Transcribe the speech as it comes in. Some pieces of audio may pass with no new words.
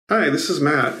Hi, this is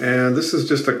Matt, and this is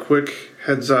just a quick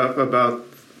heads up about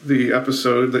the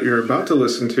episode that you're about to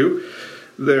listen to.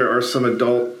 There are some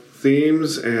adult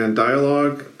themes and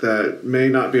dialogue that may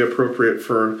not be appropriate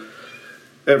for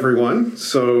everyone,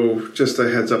 so just a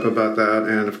heads up about that,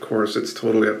 and of course it's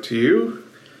totally up to you,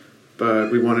 but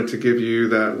we wanted to give you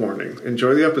that warning.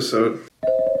 Enjoy the episode.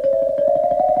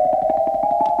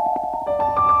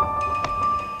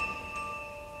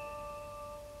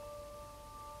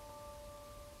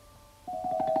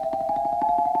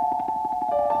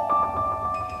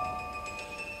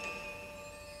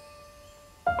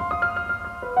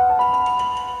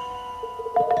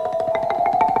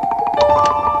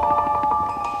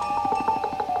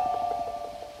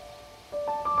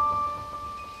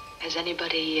 Has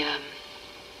anybody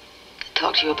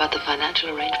talked to you about the financial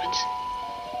arrangements?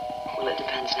 Well, it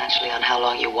depends naturally on how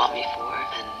long you want me for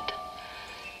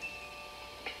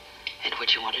and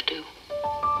what you want to do.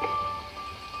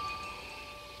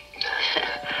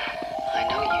 I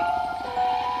know you.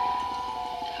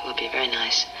 It would be very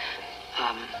nice.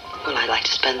 Well, I'd like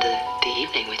to spend the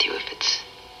evening with you if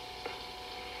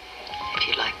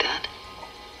you'd like that.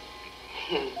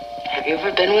 Have you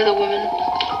ever been with a woman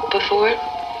before?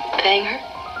 Paying her?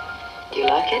 Do you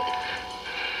like it?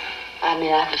 I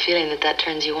mean, I have a feeling that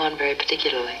turns you on very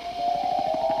particularly.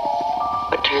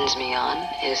 What turns me on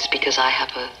is because I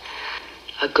have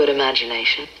a good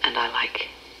imagination and I like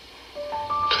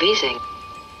pleasing.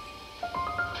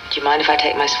 Do you mind if I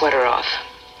take my sweater off?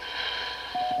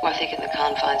 Well, I think in the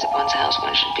confines of one's house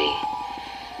one should be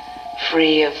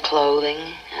free of clothing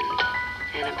and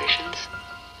inhibitions.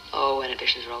 Oh,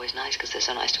 inhibitions are always nice because they're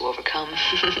so nice to overcome.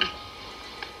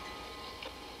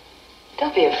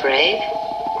 Don't be afraid.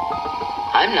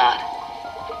 I'm not.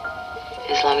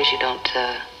 As long as you don't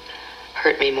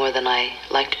hurt me more than I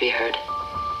like to be hurt.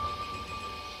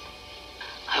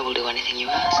 I will do anything you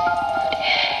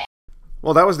ask.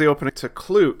 Well, that was the opening to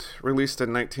Klute, released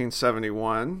in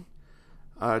 1971,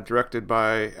 directed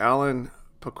by Alan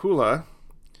Pakula,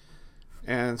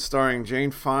 and starring Jane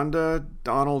Fonda,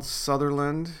 Donald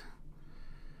Sutherland,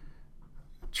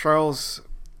 Charles...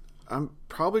 I'm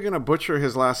probably going to butcher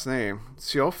his last name.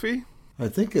 Cioffi? I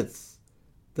think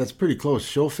that's pretty close.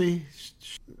 Cioffi?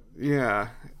 Yeah.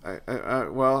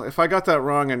 Well, if I got that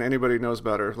wrong and anybody knows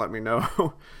better, let me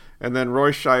know. And then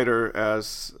Roy Scheider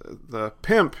as the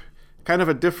pimp. Kind of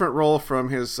a different role from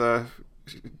his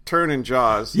turn in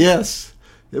Jaws. Yes.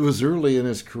 It was early in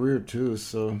his career, too,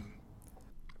 so...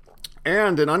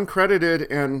 And an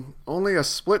uncredited and only a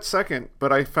split second,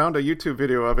 but I found a YouTube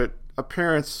video of it,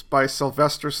 appearance by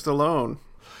Sylvester Stallone.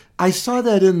 I saw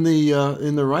that in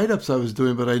the write-ups I was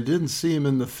doing, but I didn't see him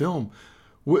in the film.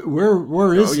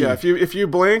 Where is he? Yeah, if you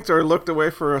blinked or looked away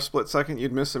for a split second,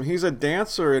 you'd miss him. He's a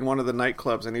dancer in one of the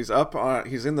nightclubs, and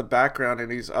he's in the background,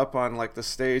 and he's up on like the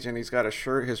stage, and he's got his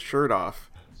shirt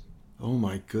off. Oh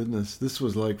my goodness! This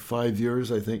was like 5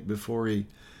 years, I think, before he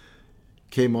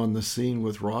came on the scene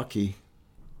with Rocky.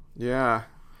 Yeah,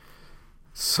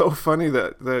 so funny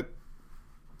that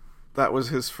was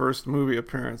his first movie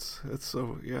appearance. It's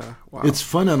so, yeah, wow. It's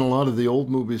fun in a lot of the old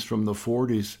movies from the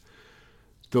 40s.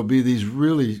 There'll be these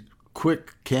really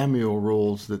quick cameo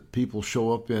roles that people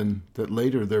show up in that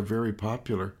later they're very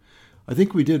popular. I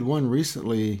think we did one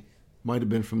recently, might have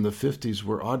been from the 50s,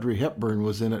 where Audrey Hepburn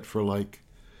was in it for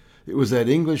it was that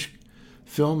English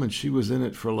film and she was in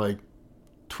it for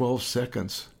 12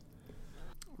 seconds.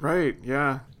 Right,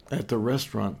 yeah. At the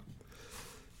restaurant.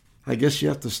 I guess you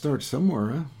have to start somewhere,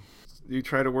 huh? You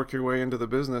try to work your way into the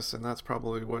business, and that's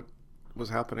probably what was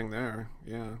happening there.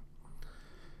 Yeah.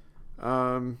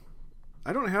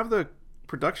 I don't have the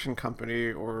production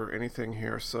company or anything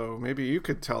here, so maybe you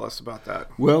could tell us about that.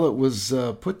 Well, it was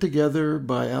put together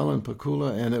by Alan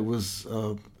Pakula, and it was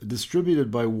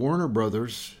distributed by Warner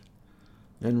Brothers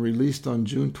and released on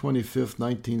June 25th,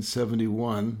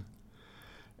 1971.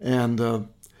 And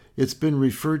it's been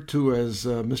referred to as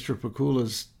Mr.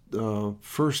 Pakula's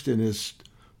first in his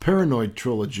Paranoid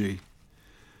trilogy.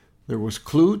 There was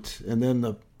Klute, and then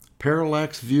the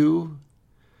Parallax View,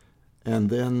 and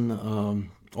then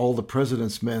All the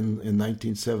President's Men in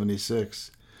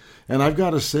 1976. And I've got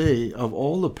to say, of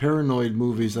all the Paranoid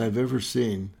movies I've ever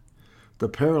seen, the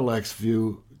Parallax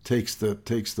View takes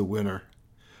the winner.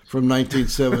 From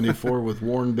 1974 with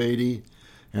Warren Beatty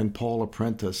and Paula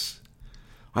Prentice.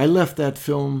 I left that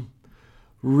film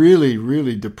really,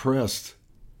 really depressed.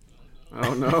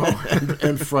 Oh no!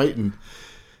 and frightened.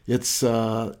 It's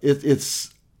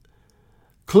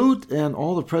Klute and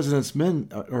All the President's Men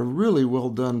are really well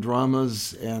done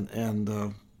dramas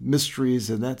and mysteries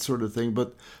and that sort of thing.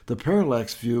 But the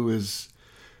Parallax View is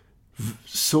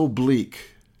so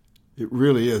bleak. It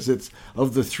really is. It's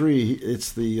of the three.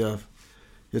 It's the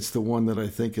one that I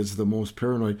think is the most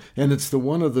paranoid, and it's the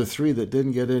one of the three that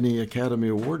didn't get any Academy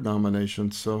Award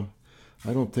nominations. So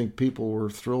I don't think people were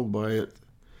thrilled by it.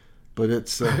 But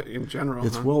it's in general,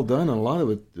 it's well done. A lot of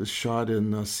it is shot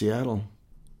in Seattle.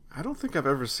 I don't think I've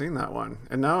ever seen that one,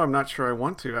 and now I'm not sure I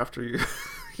want to after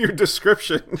your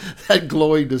description. That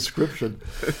glowing description.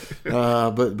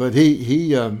 But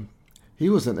he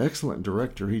was an excellent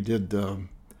director. He did The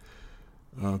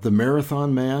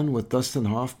Marathon Man with Dustin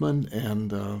Hoffman,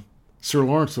 and Sir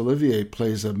Laurence Olivier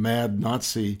plays a mad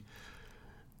Nazi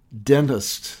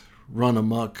dentist run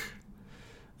amok.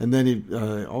 And then he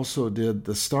also did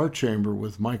The Star Chamber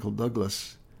with Michael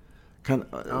Douglas. Yeah,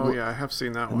 I have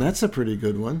seen that one. And that's a pretty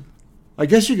good one. I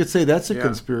guess you could say that's a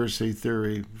conspiracy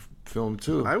theory film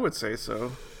too. I would say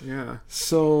so. Yeah.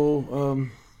 So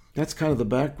that's kind of the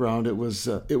background. It was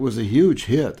a huge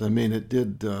hit. I mean, it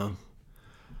did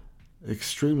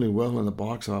extremely well in the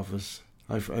box office.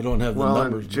 I don't have the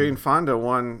numbers. And Jane Fonda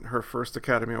won her first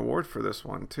Academy Award for this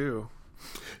one too.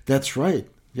 That's right.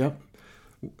 Yep.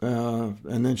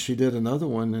 And then she did another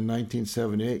one in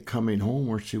 1978, Coming Home,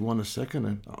 where she won a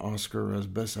second Oscar as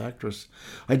Best Actress.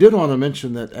 I did want to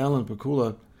mention that Alan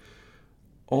Pakula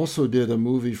also did a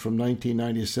movie from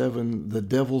 1997, The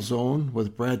Devil's Own,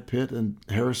 with Brad Pitt and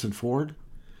Harrison Ford.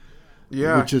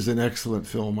 Yeah. Which is an excellent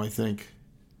film, I think.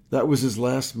 That was his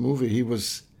last movie.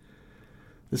 This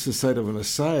is sort of an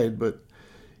aside, but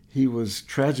he was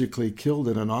tragically killed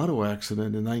in an auto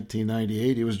accident in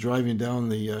 1998. He was driving down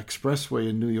the expressway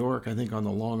in New York, I think on the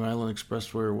Long Island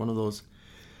Expressway or one of those,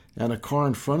 and a car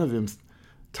in front of him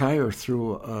tire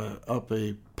threw up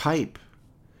a pipe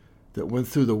that went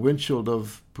through the windshield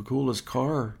of Pakula's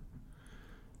car,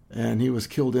 and he was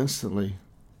killed instantly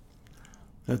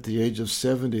at the age of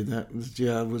 70.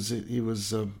 He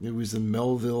was in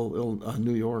Melville,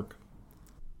 New York.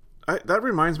 That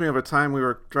reminds me of a time we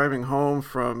were driving home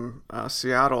from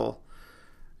Seattle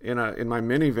in my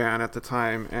minivan at the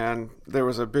time, and there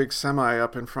was a big semi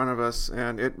up in front of us,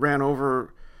 and it ran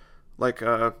over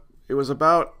it was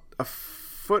about a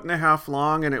foot and a half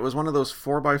long, and it was one of those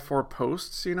 4x4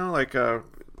 posts,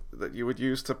 that you would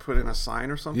use to put in a sign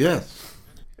or something. Yes.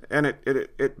 And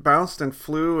it bounced and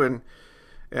flew,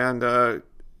 and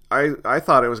I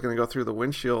thought it was going to go through the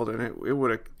windshield, and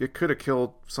it could have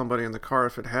killed somebody in the car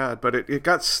if it had, but it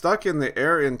got stuck in the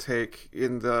air intake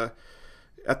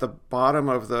at the bottom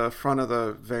of the front of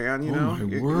the van. You know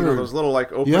those little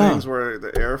openings where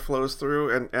the air flows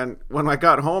through, and when I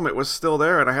got home, it was still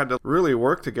there, and I had to really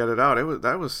work to get it out.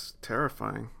 That was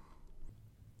terrifying.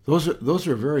 Those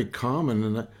are very common,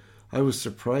 and I was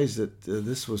surprised that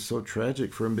this was so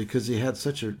tragic for him because he had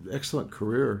such an excellent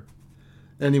career.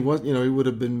 And he would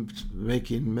have been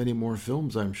making many more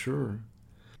films, I'm sure.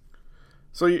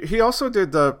 So he also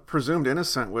did The Presumed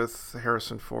Innocent with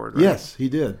Harrison Ford, right? Yes, he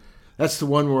did. That's the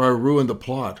one where I ruined the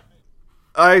plot.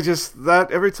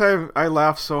 Every time I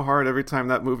laugh so hard every time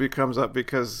that movie comes up,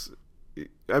 because I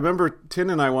remember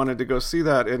Tin and I wanted to go see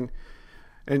that, and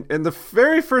the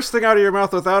very first thing out of your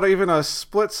mouth without even a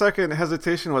split second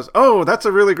hesitation was, "Oh, that's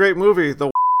a really great movie.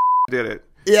 The did it."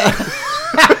 Yeah.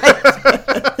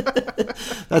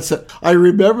 I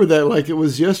remember that like it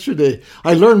was yesterday.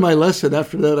 I learned my lesson.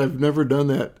 After that, I've never done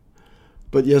that.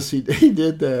 But yes, he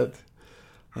did that.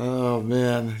 Oh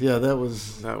man, yeah, that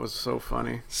was so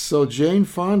funny. So Jane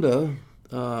Fonda,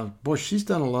 she's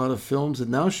done a lot of films,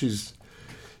 and now she's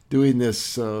doing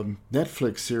this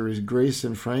Netflix series, Grace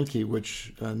and Frankie,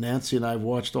 which Nancy and I have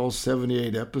watched all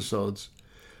 78 episodes.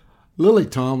 Lily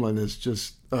Tomlin is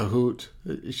just a hoot.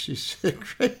 She's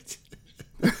great.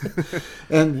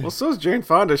 And so is Jane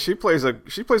Fonda. She plays a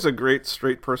great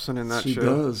straight person in that show.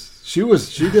 She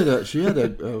does. She had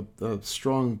a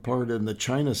strong part in the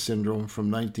China Syndrome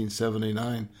from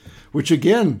 1979, which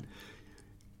again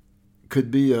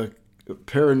could be a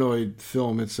paranoid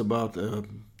film. It's about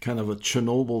kind of a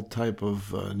Chernobyl type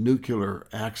of nuclear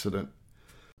accident.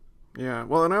 Yeah.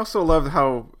 Well, and I also love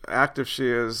how active she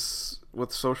is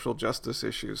with social justice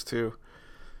issues too.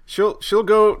 She'll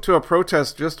go to a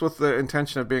protest just with the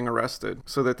intention of being arrested,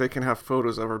 so that they can have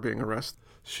photos of her being arrested.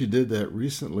 She did that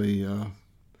recently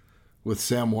with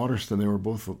Sam Waterston. They were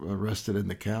both arrested in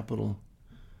the Capitol.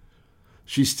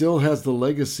 She still has the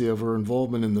legacy of her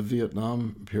involvement in the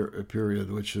Vietnam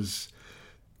period, which is,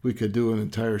 we could do an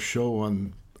entire show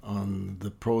on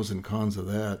the pros and cons of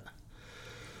that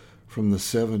from the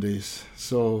 70s.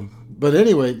 So, but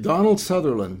anyway, Donald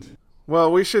Sutherland.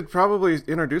 Well, we should probably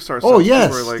introduce ourselves. Oh,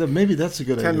 yes. Maybe that's a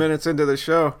good 10 idea. 10 minutes into the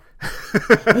show.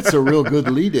 That's a real good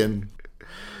lead-in.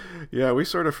 Yeah, we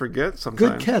sort of forget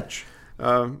sometimes. Good catch.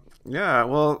 Yeah,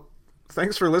 well,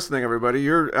 Thanks for listening, everybody.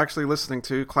 You're actually listening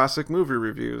to Classic Movie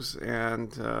Reviews,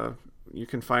 and you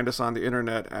can find us on the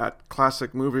internet at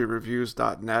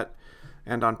classicmoviereviews.net,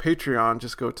 and on Patreon,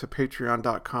 just go to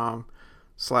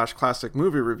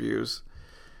patreon.com/classicmoviereviews.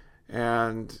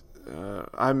 And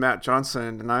I'm Matt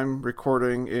Johnson, and I'm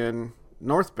recording in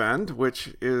North Bend,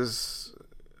 which is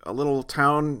a little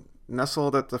town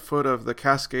nestled at the foot of the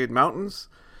Cascade Mountains,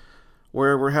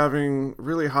 where we're having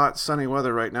really hot, sunny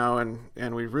weather right now,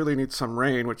 and we really need some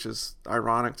rain, which is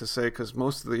ironic to say because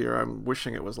most of the year I'm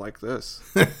wishing it was like this.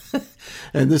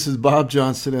 And this is Bob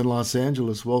Johnson in Los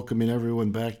Angeles, welcoming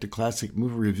everyone back to Classic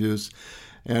Movie Reviews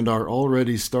and our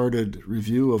already started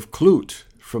review of Klute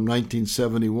from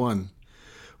 1971,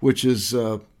 which is,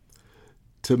 to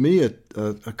me, a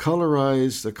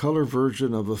color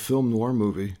version of a film noir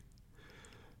movie.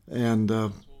 And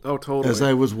oh, totally. As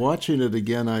I was watching it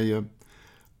again,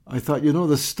 I thought,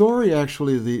 the story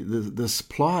actually, this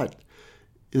plot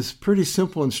is pretty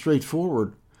simple and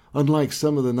straightforward, unlike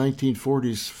some of the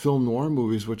 1940s film noir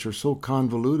movies, which are so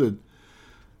convoluted.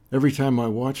 Every time I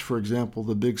watch, for example,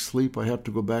 The Big Sleep, I have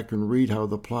to go back and read how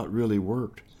the plot really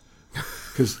worked,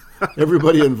 because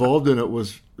everybody involved in it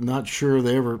was not sure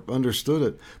they ever understood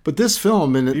it. But this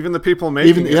film, and even the people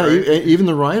making it, right? Even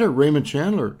the writer, Raymond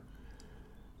Chandler,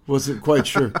 wasn't quite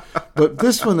sure. But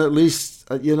this one, at least,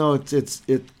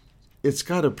 it's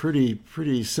got a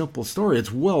pretty simple story.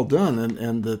 It's well done,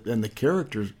 and the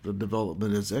character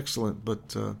development is excellent.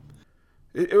 But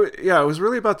it was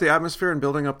really about the atmosphere and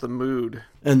building up the mood,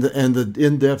 and the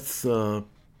in-depth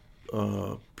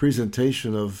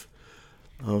presentation of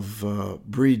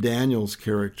Bree Daniels'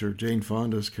 character, Jane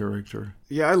Fonda's character.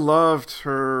 Yeah, I loved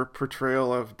her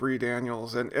portrayal of Bree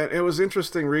Daniels, and it was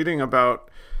interesting reading about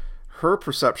her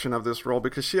perception of this role,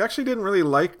 because she actually didn't really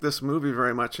like this movie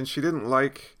very much, and she didn't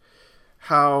like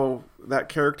how that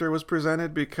character was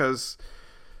presented, because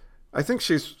I think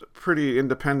she's pretty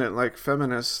independent, like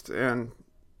feminist, and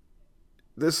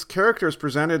this character is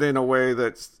presented in a way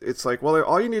that it's like, well,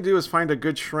 all you need to do is find a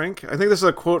good shrink. I think this is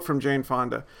a quote from Jane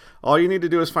Fonda. All you need to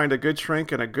do is find a good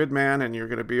shrink and a good man, and you're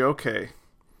going to be okay.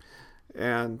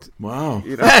 And wow,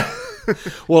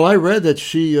 well, I read that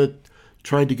she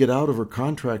tried to get out of her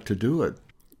contract to do it.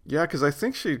 Yeah, because I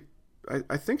think she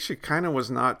kind of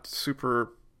was not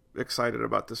super excited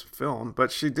about this film,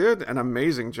 but she did an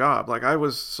amazing job. Like, I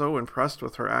was so impressed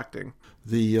with her acting.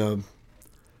 For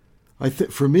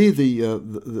me,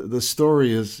 the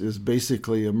story is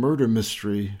basically a murder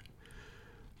mystery,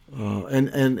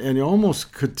 and you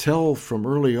almost could tell from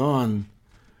early on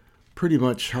pretty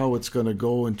much how it's going to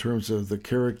go in terms of the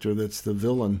character that's the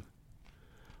villain.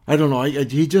 I don't know.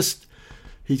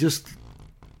 He just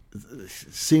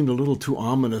seemed a little too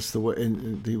ominous the way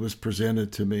he was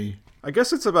presented to me. I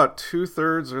guess it's about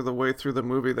 2/3 of the way through the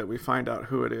movie that we find out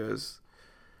who it is,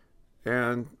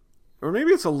 or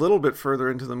maybe it's a little bit further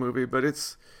into the movie. But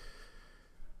it's,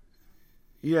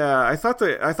 yeah, I thought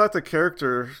the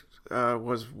character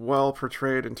was well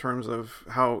portrayed in terms of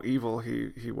how evil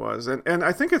he was, and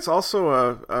I think it's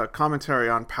also a commentary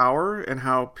on power and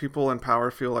how people in power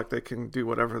feel like they can do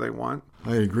whatever they want.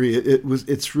 I agree.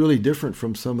 It's really different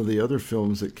from some of the other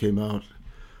films that came out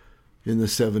in the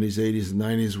 70s, 80s, and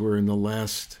 90s, where in the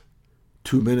last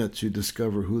 2 minutes you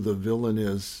discover who the villain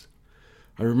is.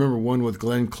 I remember one with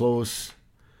Glenn Close,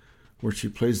 where she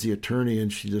plays the attorney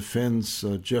and she defends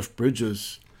Jeff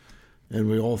Bridges, and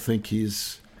we all think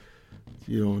he's,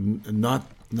 not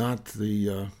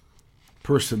the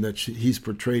person that he's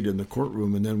portrayed in the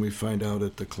courtroom, and then we find out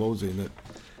at the closing that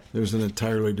there's an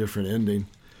entirely different ending.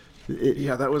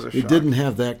 That was a shock. It didn't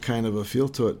have that kind of a feel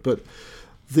to it, but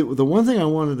the one thing I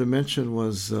wanted to mention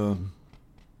was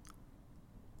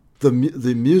the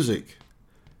music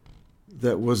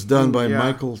that was done by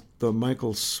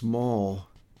Michael Small,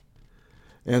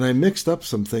 and I mixed up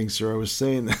some things here. I was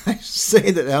saying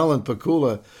that Alan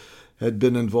Pakula had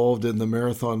been involved in the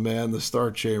Marathon Man, the Star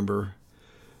Chamber.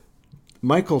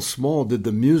 Michael Small did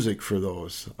the music for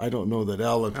those. I don't know that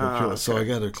Alan Pakula, okay. So I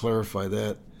got to clarify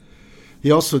that. He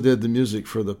also did the music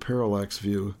for the Parallax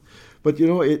View, but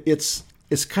it's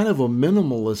kind of a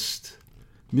minimalist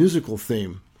musical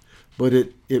theme, but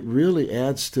it really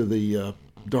adds to the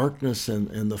darkness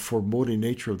and the foreboding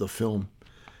nature of the film.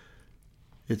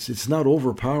 It's not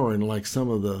overpowering like some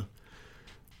of the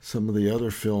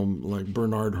other film, like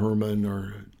Bernard Herrmann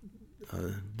or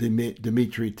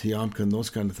Dmitri Tiomkin,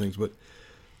 those kind of things. But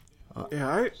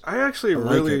I actually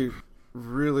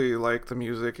really like the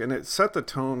music, and it set the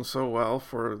tone so well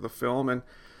for the film. And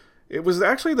it was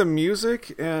actually the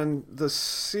music and the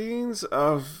scenes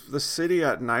of the city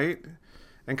at night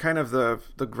and kind of the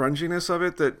grunginess of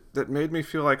it that made me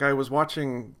feel like I was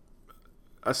watching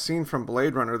a scene from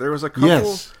Blade Runner. There was a couple.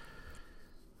 Yes.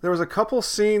 There was a couple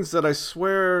scenes that I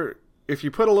swear, if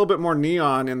you put a little bit more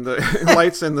neon in the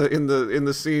lights in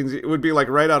the scenes, it would be like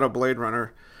right out of Blade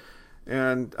Runner.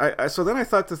 And I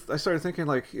started thinking,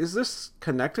 like, is this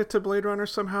connected to Blade Runner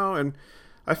somehow? And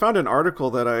I found an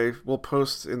article that I will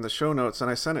post in the show notes,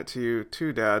 and I sent it to you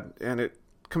too, Dad. And it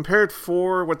compared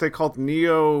 4 what they called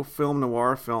neo film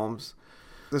noir films.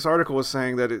 This article was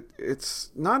saying that it's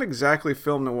not exactly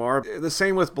film noir. The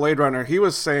same with Blade Runner. He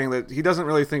was saying that he doesn't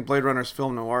really think Blade Runner's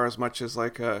film noir as much as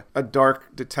like a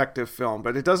dark detective film,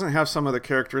 but it doesn't have some of the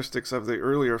characteristics of the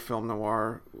earlier film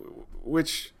noir,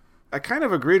 which I kind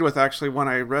of agreed with actually when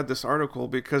I read this article,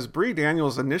 because Bree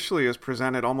Daniels initially is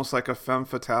presented almost like a femme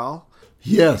fatale.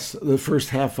 Yes, the first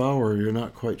half hour, you're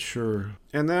not quite sure.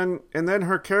 And then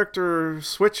her character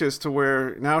switches to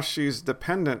where now she's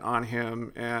dependent on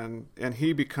him, and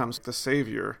he becomes the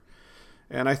savior.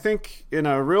 And I think in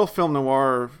a real film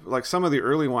noir, like some of the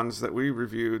early ones that we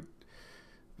reviewed,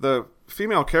 the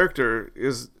female character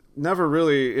is never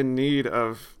really in need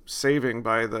of saving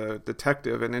by the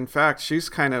detective. And in fact, she's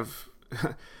kind of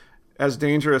as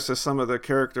dangerous as some of the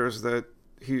characters that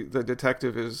the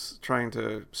detective is trying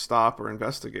to stop or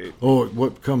investigate. Oh,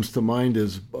 what comes to mind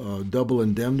is Double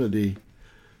Indemnity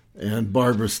and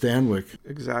Barbara Stanwyck.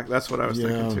 Exactly. That's what I was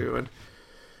thinking too. And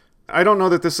I don't know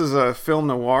that this is a film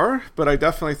noir, but I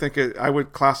definitely think I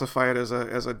would classify it as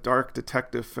a dark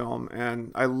detective film.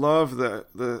 And I love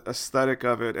the aesthetic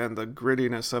of it and the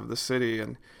grittiness of the city.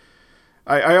 And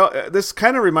I this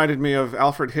kind of reminded me of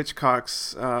Alfred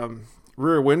Hitchcock's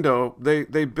Rear Window.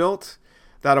 They built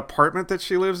that apartment that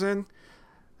she lives in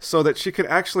so that she could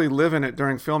actually live in it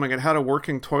during filming. It had a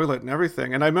working toilet and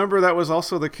everything. And I remember that was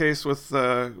also the case with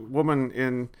the woman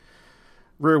in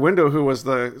Rear Window who was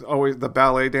always the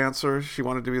ballet dancer. She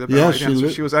wanted to be the ballet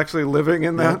dancer. She was actually living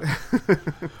in that.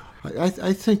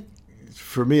 I think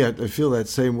for me, I feel that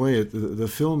same way. The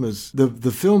film is the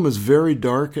film is very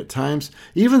dark at times.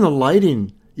 Even the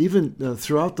lighting,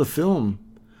 throughout the film,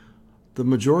 the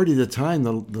majority of the time,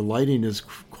 the lighting is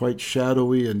quite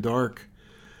shadowy and dark.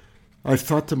 I've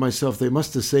thought to myself, they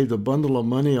must have saved a bundle of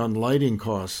money on lighting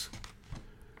costs,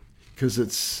 because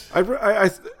it's. I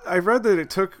read that it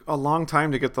took a long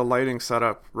time to get the lighting set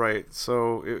up right,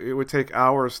 so it would take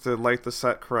hours to light the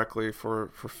set correctly for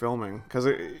filming. Because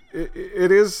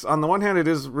it is, on the one hand, it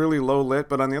is really low lit,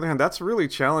 but on the other hand, that's really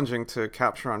challenging to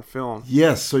capture on film.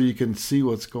 Yes, so you can see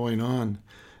what's going on.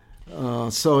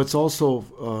 So it's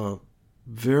also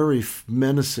very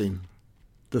menacing.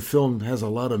 The film has a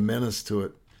lot of menace to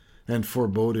it and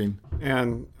foreboding.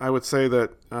 And I would say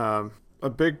that a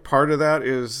big part of that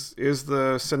is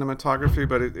the cinematography,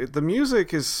 but the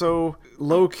music is so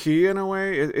low key in a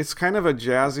way. It's kind of a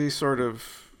jazzy sort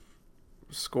of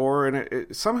score, and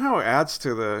it somehow adds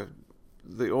to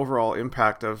the overall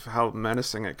impact of how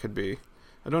menacing it could be.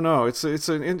 I don't know. It's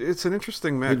an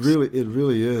interesting mix. It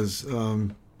really is.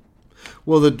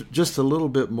 Well, just a little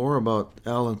bit more about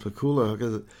Alan Pakula,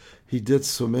 because he did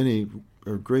so many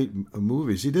great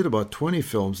movies. He did about 20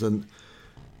 films, and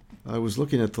I was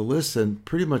looking at the list, and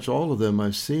pretty much all of them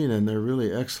I've seen, and they're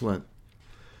really excellent.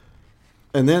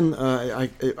 And then I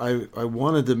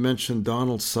wanted to mention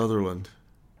Donald Sutherland.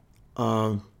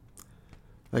 I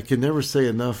can never say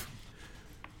enough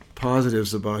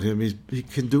positives about him. He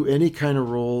can do any kind of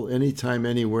role, anytime,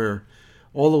 anywhere.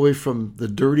 All the way from The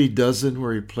Dirty Dozen,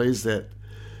 where he plays that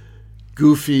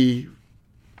goofy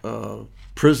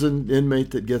prison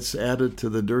inmate that gets added to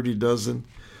The Dirty Dozen,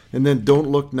 and then Don't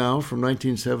Look Now from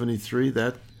 1973.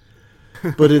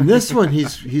 But in this one,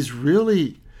 he's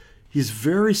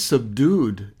very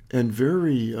subdued and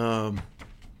very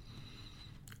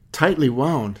tightly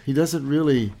wound. He doesn't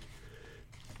really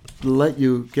let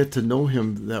you get to know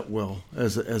him that well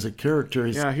as a character.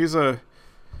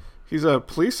 He's a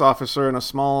police officer in a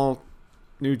small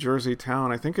New Jersey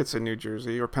town. I think it's in New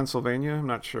Jersey or Pennsylvania. I'm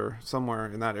not sure.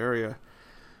 Somewhere in that area.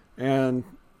 And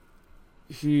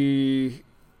he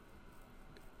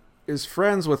is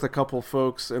friends with a couple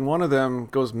folks, and one of them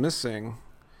goes missing.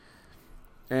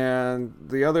 And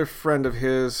the other friend of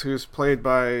his, who's played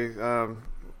by,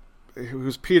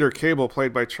 who's Peter Cable,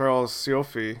 played by Charles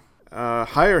Cioffi,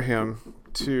 hire him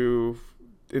to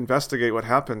investigate what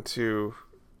happened to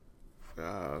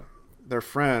their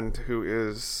friend, who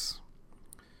is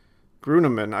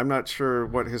Gruneman. I'm not sure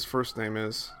what his first name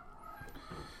is.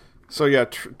 So yeah,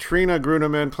 Trina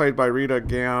Gruneman, played by Rita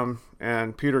Gam,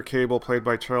 and Peter Cable, played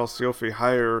by Charles Cioffi,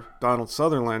 hire Donald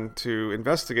Sutherland to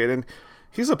investigate. And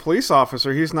he's a police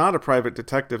officer. He's not a private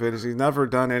detective. He's never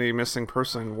done any missing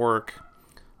person work.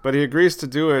 But he agrees to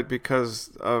do it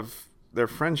because of their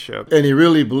friendship. And he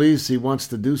really believes he wants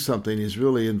to do something. He's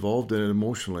really involved in it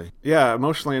emotionally. Yeah,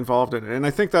 emotionally involved in it. And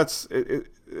I think that's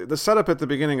the setup at the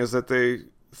beginning is that they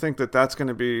think that that's going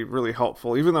to be really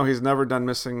helpful. Even though he's never done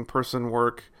missing person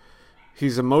work,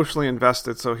 he's emotionally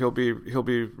invested, so he'll be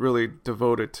really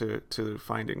devoted to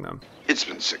finding them. It's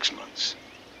been 6 months.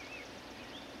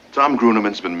 Tom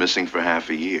Gruneman's been missing for half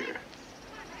a year.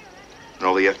 And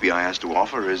all the FBI has to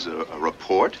offer is a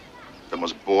report that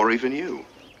must bore even you.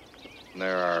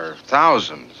 There are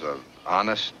thousands of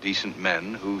honest, decent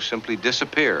men who simply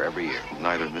disappear every year.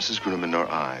 Neither Mrs. Gruneman nor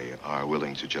I are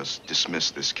willing to just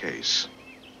dismiss this case.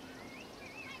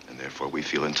 And therefore we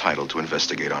feel entitled to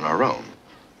investigate on our own.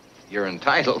 You're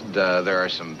entitled. There are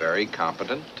some very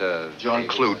competent... John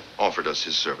Clute offered us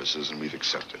his services, and we've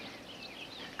accepted.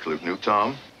 Clute knew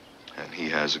Tom, and he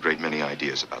has a great many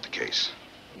ideas about the case.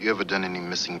 You ever done any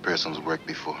missing persons work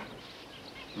before?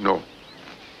 No.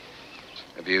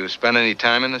 Have you spent any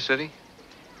time in the city?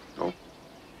 No.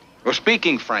 Well,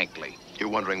 speaking frankly... You're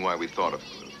wondering why we thought of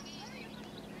Clute.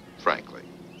 Frankly.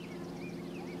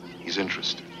 He's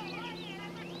interested.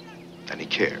 And he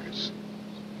cares.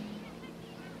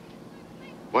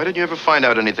 Why didn't you ever find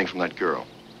out anything from that girl?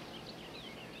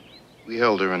 We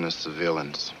held her under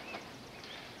surveillance,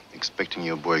 expecting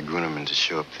your boy Gruneman to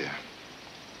show up there.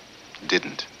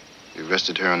 Didn't. We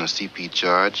arrested her on a CP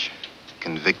charge,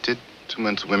 convicted, 2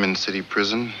 months women's city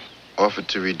prison, offered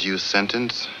to reduce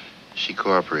sentence. She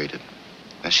cooperated.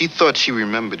 Now, she thought she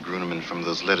remembered Gruneman from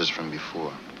those letters from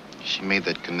before. She made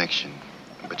that connection,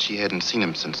 but she hadn't seen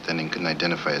him since then and couldn't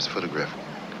identify his photograph.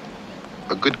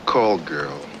 A good call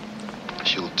girl.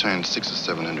 She'll turn 600 or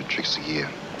 700 tricks a year.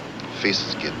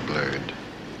 Faces get blurred.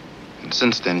 And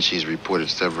since then, she's reported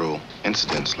several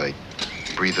incidents like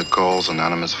breather calls,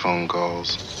 anonymous phone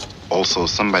calls. Also,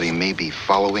 somebody may be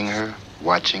following her,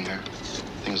 watching her,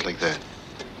 things like that.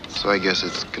 So I guess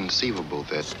it's conceivable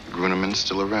that Gruneman's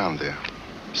still around there,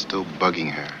 still bugging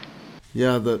her.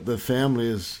 Yeah, the family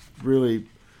is really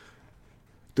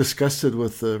disgusted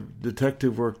with the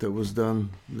detective work that was done.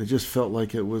 They just felt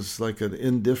like it was like an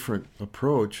indifferent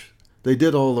approach. They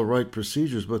did all the right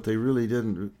procedures, but they really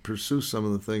didn't pursue some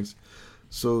of the things.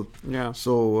 So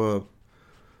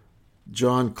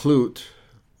John Clute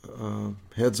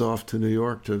heads off to New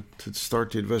York to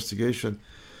start the investigation,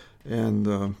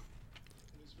 and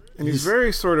he's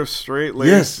very sort of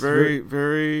straight-laced, yes,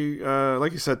 very,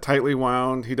 like you said, tightly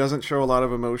wound. He doesn't show a lot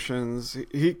of emotions.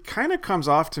 He kind of comes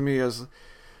off to me as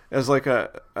like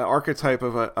a archetype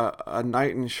of a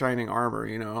knight in shining armor,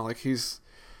 you know, like he's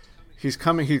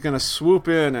going to swoop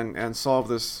in and solve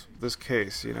this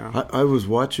case, you know. I was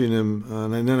watching him,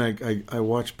 and then I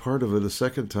watched part of it a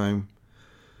second time.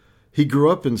 He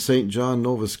grew up in St. John,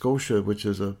 Nova Scotia, which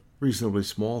is a reasonably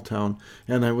small town,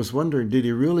 and I was wondering, did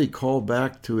he really call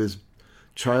back to his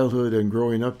childhood and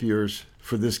growing up years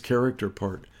for this character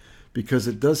part? Because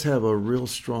it does have a real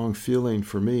strong feeling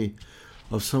for me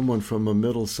of someone from a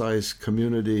middle-sized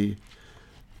community,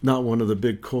 not one of the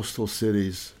big coastal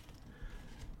cities.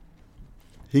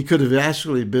 He could have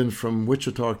actually been from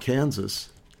Wichita, Kansas.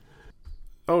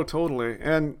 Oh, totally.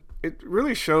 And it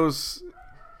really shows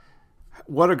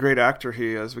what a great actor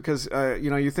he is, because,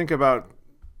 you think about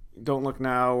Don't Look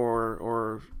Now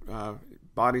or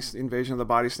Invasion of the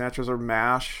Body Snatchers or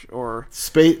MASH or...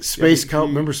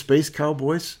 Remember Space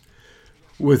Cowboys?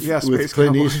 With Clint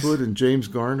Cowboys. Eastwood and James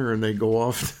Garner, and they go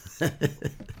off.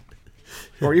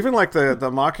 Or even like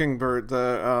the Mockingbird,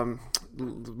 the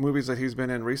movies that he's been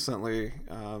in recently,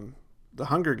 the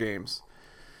Hunger Games.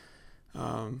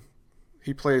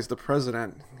 He plays the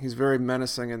president. He's very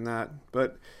menacing in that.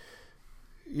 But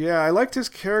yeah, I liked his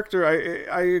character.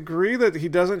 I agree that he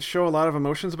doesn't show a lot of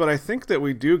emotions, but I think that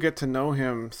we do get to know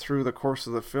him through the course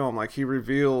of the film. Like, he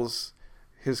reveals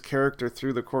his character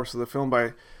through the course of the film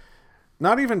by...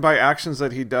 not even by actions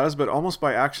that he does, but almost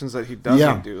by actions that he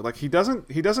doesn't do. Like, he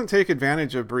doesn't take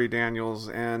advantage of Bree Daniels,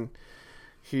 and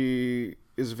he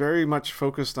is very much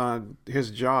focused on his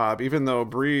job, even though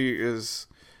Bree is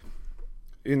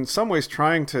in some ways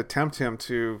trying to tempt him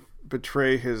to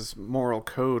betray his moral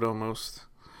code almost.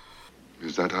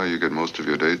 Is that how you get most of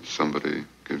your dates? Somebody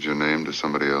gives your name to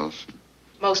somebody else?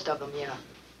 Most of them, yeah.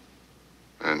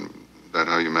 And that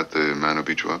how you met the man who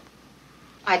beat you up?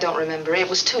 I don't remember. It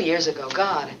was 2 years ago.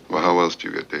 God. Well, how else do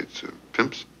you get dates?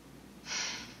 Pimps?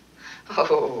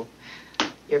 Oh,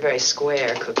 you're very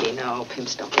square, Cookie. No,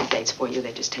 pimps don't get dates for you.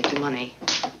 They just take your money.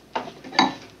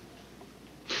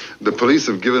 The police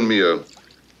have given me a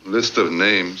list of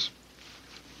names.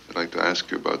 I'd like to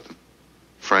ask you about them.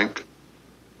 Frank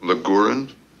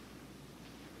Lagurin?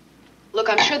 Look,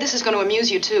 I'm sure this is going to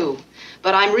amuse you, too.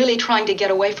 But I'm really trying to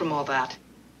get away from all that.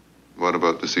 What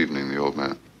about this evening, the old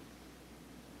man?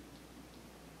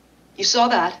 You saw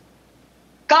that?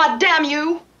 God damn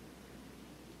you!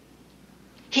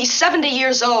 He's 70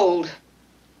 years old.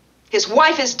 His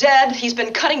wife is dead. He's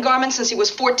been cutting garments since he was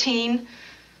 14.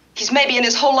 He's maybe in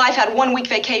his whole life had 1 week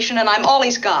vacation, and I'm all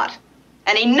he's got.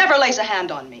 And he never lays a hand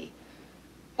on me.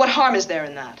 What harm is there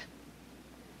in that?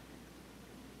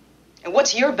 And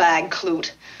what's your bag,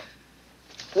 Clute?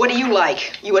 What do you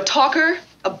like? You a talker?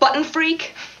 A button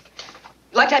freak?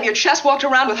 You like to have your chest walked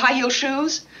around with high-heeled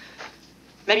shoes?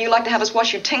 Maybe you like to have us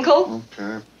wash your tinkle?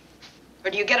 Okay.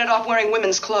 Or do you get it off wearing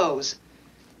women's clothes?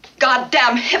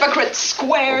 Goddamn hypocrite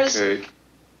squares! Okay.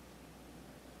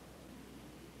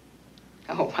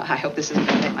 Oh, I hope this isn't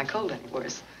going to make my cold any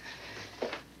worse.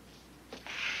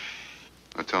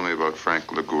 Now tell me about Frank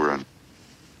Laguren.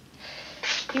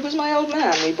 He was my old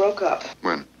man. We broke up.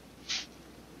 When?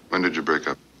 When did you break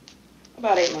up?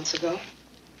 About 8 months ago.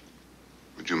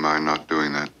 Would you mind not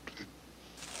doing that?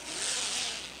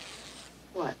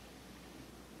 What?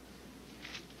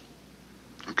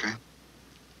 Okay.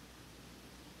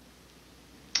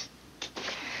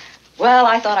 Well,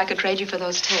 I thought I could trade you for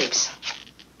those tapes.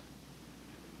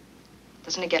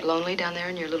 Doesn't it get lonely down there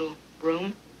in your little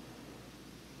room?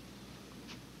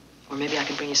 Or maybe I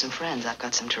could bring you some friends. I've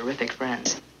got some terrific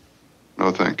friends.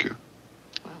 No, thank you.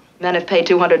 Well, men have paid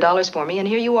 $200 for me, and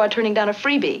here you are turning down a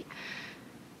freebie.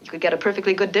 You could get a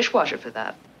perfectly good dishwasher for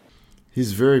that. He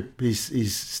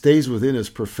stays within his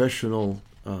professional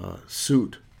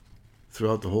suit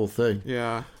throughout the whole thing.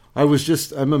 Yeah.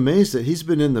 I'm amazed that he's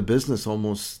been in the business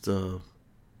almost 80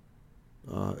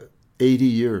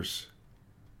 years.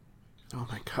 Oh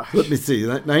my gosh. Let me see,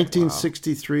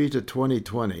 1963 to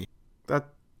 2020. That's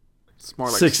more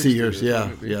like 60 years,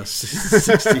 yeah, yes,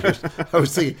 60 years. I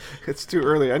was thinking it's too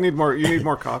early. You need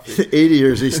more coffee. 80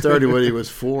 years. He started when he was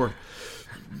 4,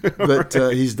 but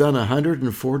he's done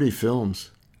 140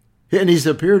 films, and he's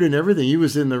appeared in everything. He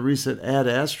was in the recent Ad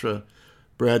Astra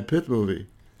Brad Pitt movie.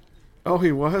 Oh,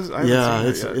 he was? Yeah,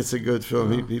 it's a good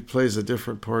film. He plays a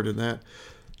different part in that.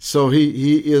 So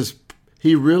he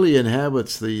really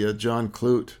inhabits the John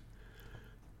Clute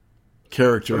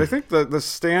character. But I think the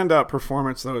standout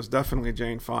performance, though, is definitely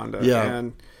Jane Fonda. Yeah.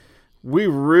 And we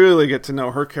really get to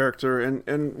know her character.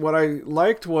 And what I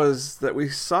liked was that we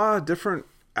saw different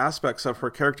aspects of her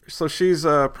character. So she's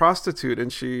a prostitute,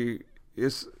 and she's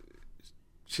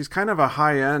kind of a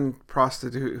high-end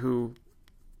prostitute who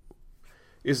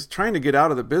is trying to get out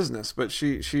of the business, but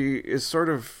she is sort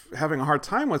of having a hard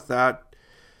time with that.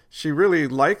 She really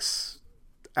likes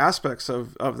aspects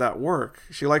of that work.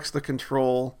 She likes the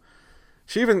control.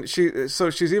 So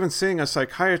she's even seeing a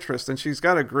psychiatrist, and she's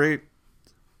got a great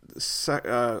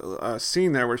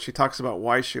scene there where she talks about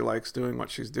why she likes doing what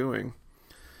she's doing.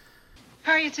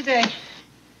 How are you today?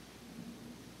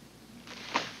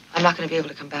 I'm not going to be able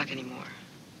to come back anymore.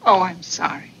 Oh, I'm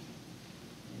sorry.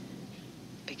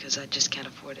 Because I just can't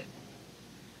afford it.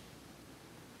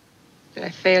 Did I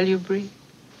fail you, Bree?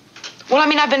 Well, I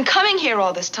mean, I've been coming here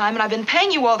all this time, and I've been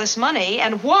paying you all this money,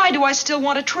 and why do I still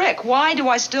want a trick? Why do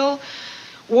I still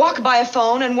walk by a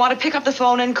phone and want to pick up the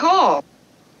phone and call?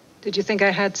 Did you think I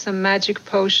had some magic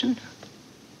potion?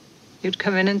 You'd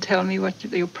come in and tell me what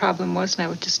your problem was, and I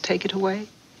would just take it away?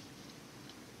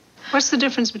 What's the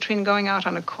difference between going out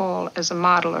on a call as a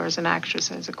model or as an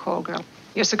actress, as a call girl?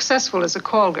 You're successful as a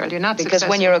call girl. You're not because successful.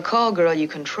 When you're a call girl, you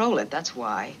control it. That's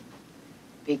why.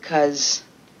 Because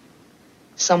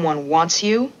someone wants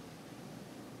you.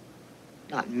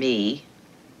 Not me.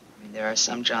 I mean, there are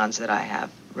some Johns that I have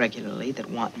regularly that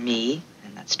want me,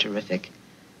 and that's terrific.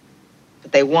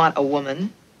 But they want a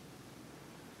woman.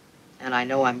 And I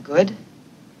know I'm good.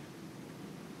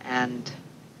 And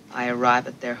I arrive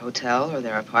at their hotel or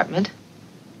their apartment.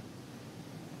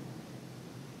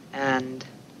 And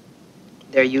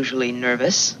they're usually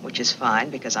nervous, which is fine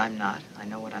because I'm not. I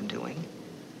know what I'm doing.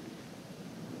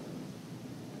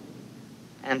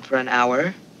 And for an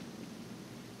hour,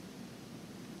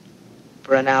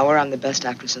 I'm the best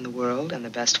actress in the world and the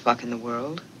best fuck in the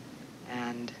world.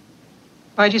 And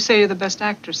why'd you say you're the best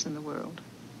actress in the world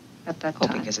at that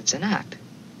time? Because it's an act.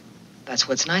 That's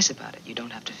what's nice about it. You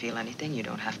don't have to feel anything. You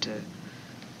don't have to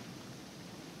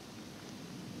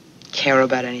care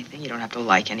about anything. You don't have to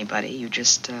like anybody. You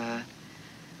just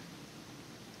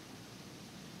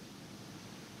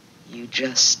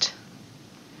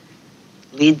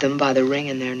lead them by the ring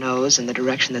in their nose in the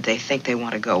direction that they think they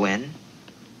want to go in.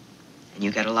 And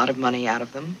you get a lot of money out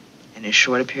of them in as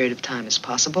short a period of time as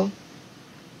possible.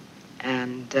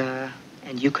 And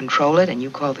you control it, and you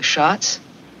call the shots.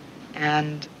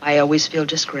 And I always feel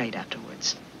just great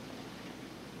afterwards.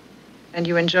 And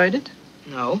you enjoyed it?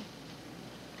 No.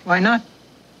 Why not?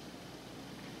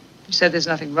 You said there's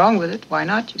nothing wrong with it. Why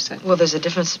not, you said? Well, there's a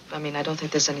difference. I mean, I don't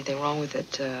think there's anything wrong with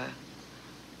it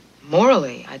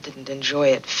morally. I didn't enjoy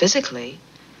it physically.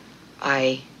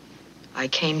 I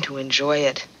came to enjoy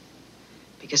it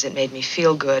because it made me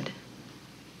feel good.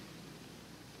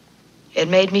 It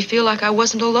made me feel like I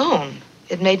wasn't alone.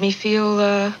 It made me feel,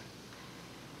 that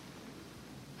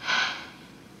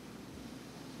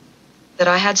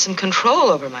I had some control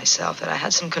over myself, that I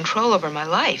had some control over my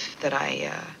life, that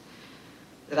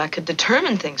I could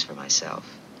determine things for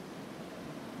myself.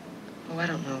 Oh, I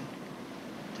don't know.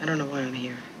 I don't know why I'm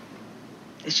here.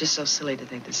 It's just so silly to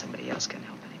think that somebody else can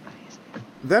help anybody, isn't it?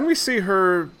 Then we see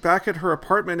her back at her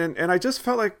apartment, and I just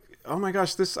felt like, oh my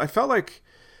gosh, I felt like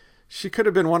she could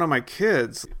have been one of my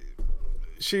kids.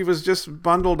 She was just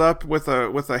bundled up with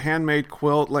a handmade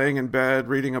quilt, laying in bed,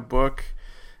 reading a book,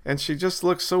 and she just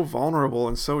looked so vulnerable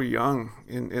and so young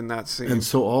in that scene. And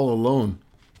so all alone.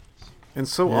 And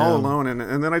so all alone.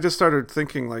 And then I just started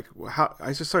thinking, like, how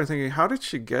did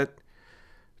she get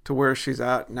to where she's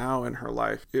at now in her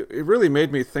life? It really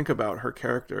made me think about her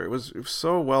character. It was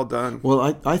so well done. Well,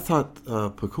 I thought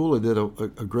Pakula did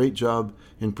a great job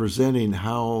in presenting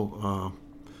how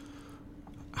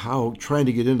trying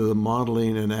to get into the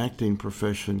modeling and acting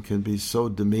profession can be so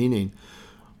demeaning.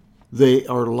 They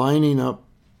are lining up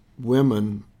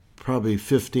women, probably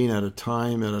 15 at a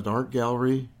time, at an art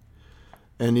gallery,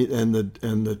 and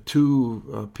the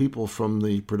two people from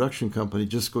the production company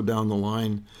just go down the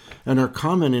line and are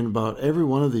commenting about every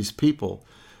one of these people.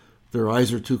 Their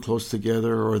eyes are too close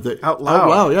together, or they out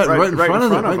loud, yeah, right in front of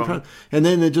them. Right, and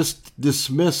then they just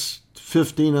dismiss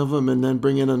 15 of them and then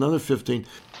bring in another 15.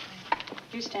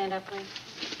 You stand up, please.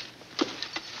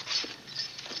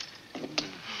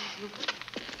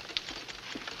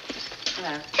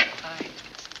 Hello. Hi.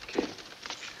 Okay.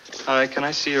 Hi, can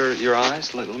I see your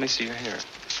eyes? Let me see your hair.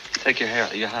 Take your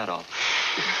hat off.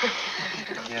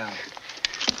 Yeah.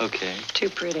 Okay. Too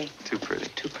pretty. Too pretty.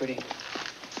 Too pretty.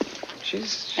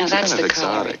 She's Now that's kind of the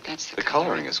coloring. exotic. That's the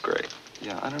coloring is great.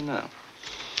 Yeah, I don't know.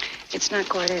 It's not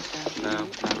quite it, though. No,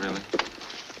 not really.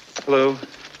 Hello.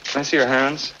 Can I see your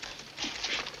hands?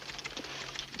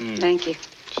 Thank you.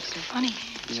 So funny.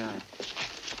 Yeah.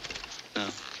 No.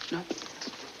 No.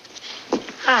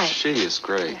 Hi. She is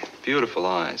great. Beautiful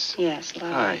eyes. Yes,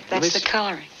 lovely. Hi. That's the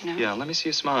coloring, you know? Yeah, let me see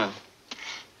you smile.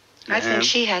 Your I think hands.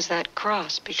 she has that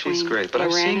cross between. She's great, but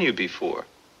I've Lorraine seen and- you before.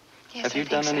 Yes, Have you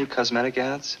done any cosmetic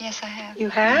ads? Yes, I have. You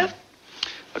have?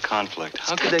 A conflict.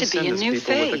 How It's could got they to be send a us new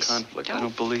people with a face. conflict? I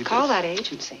don't believe Call it. that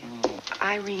agency.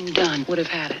 Irene Dunn would have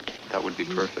had it. That would be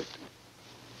perfect.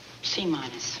 C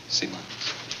minus. C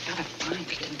minus. Gotta find it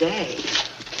today.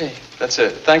 Okay, that's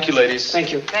it. Thank you, ladies.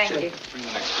 Thank you. Thank you. Bring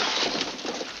the next person.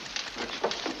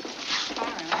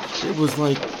 It was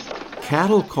like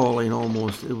cattle calling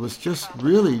almost. It was just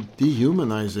really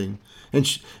dehumanizing.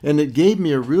 And it gave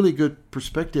me a really good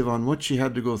perspective on what she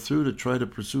had to go through to try to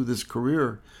pursue this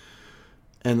career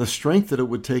and the strength that it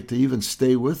would take to even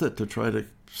stay with it to try to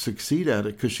succeed at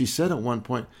it. Because she said at one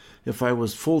point, if I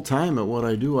was full-time at what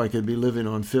I do, I could be living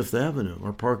on Fifth Avenue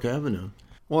or Park Avenue.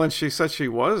 Well, and she said she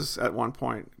was at one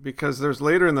point, because there's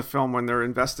later in the film when they're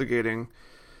investigating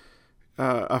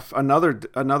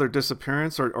another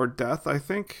disappearance or death, I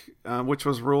think, which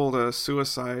was ruled a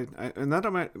suicide. And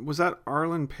was that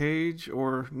Arlen Page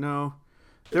or no?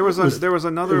 There was another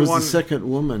one. It was the second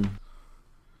woman.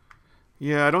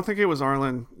 Yeah, I don't think it was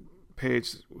Arlen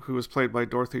Page, who was played by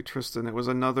Dorothy Tristan. It was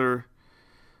another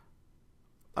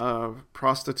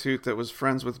prostitute that was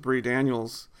friends with Bree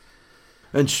Daniels.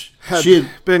 And she had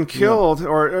been killed,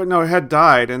 or no, had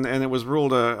died, and it was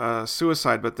ruled a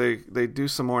suicide. But they do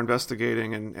some more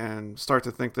investigating and start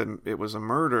to think that it was a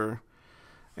murder.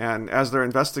 And as they're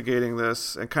investigating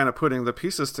this and kind of putting the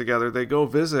pieces together, they go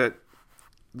visit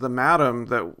the madam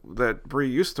that Bree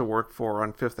used to work for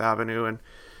on Fifth Avenue, and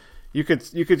you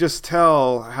could just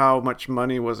tell how much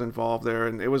money was involved there.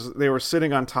 And they were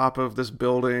sitting on top of this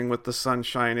building with the sun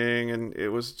shining, and it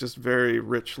was just very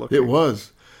rich looking. It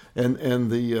was. And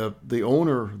the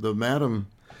owner, the madam,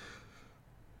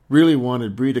 really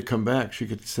wanted Bree to come back.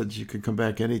 Said she could come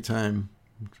back anytime,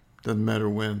 doesn't matter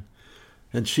when.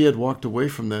 And she had walked away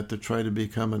from that to try to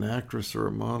become an actress or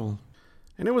a model.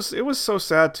 And it was so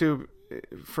sad too,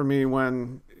 for me,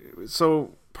 when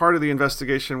part of the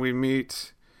investigation we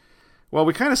meet. Well,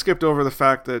 we kind of skipped over the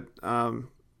fact that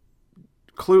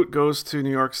Klute goes to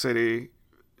New York City,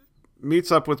 meets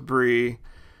up with Bree.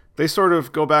 They sort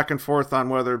of go back and forth on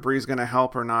whether Bree's going to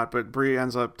help or not, but Bree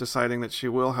ends up deciding that she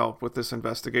will help with this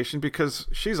investigation because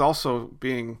she's also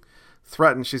being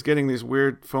threatened. She's getting these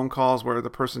weird phone calls where the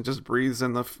person just breathes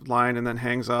in the line and then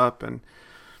hangs up. And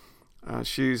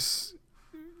She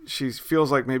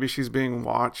feels like maybe she's being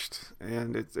watched,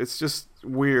 and it's just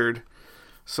weird.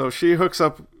 So she hooks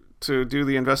up to do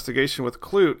the investigation with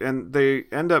Clute, and they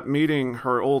end up meeting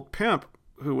her old pimp,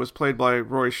 who was played by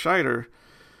Roy Scheider.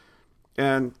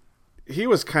 And he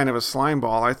was kind of a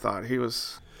slimeball, I thought. He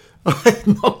was...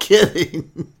 No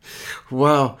kidding.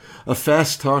 Wow. A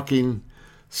fast-talking,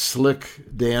 slick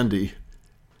dandy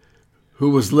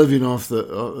who was living off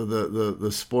the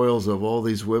spoils of all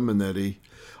these women that he...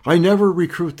 I never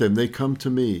recruit them. They come to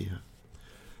me.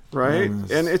 Right?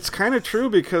 And it's kind of true,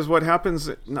 because what happens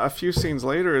a few scenes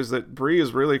later is that Bree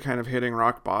is really kind of hitting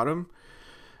rock bottom.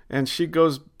 And she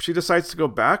decides to go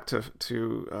back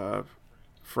to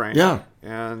Frank. Yeah.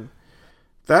 And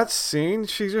that scene,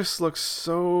 she just looks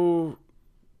so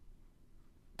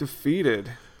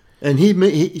defeated. And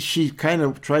she kind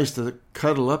of tries to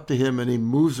cuddle up to him, and he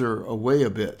moves her away a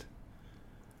bit.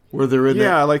 Where they're in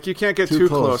like you can't get too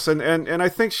close. And I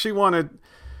think she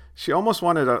almost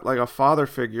wanted a father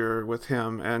figure with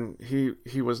him, and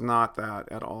he was not that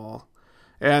at all.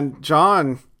 And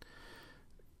John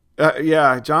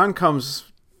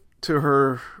comes to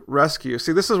her rescue.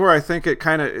 See, this is where I think it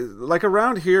kind of, like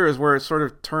around here is where it sort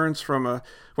of turns from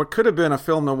what could have been a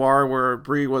film noir where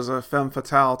Bree was a femme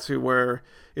fatale to where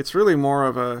it's really more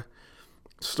of a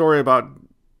story about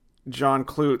John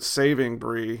Clute saving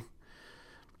Bree,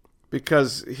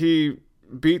 because he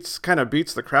beats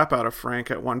the crap out of Frank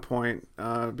at one point,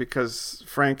 because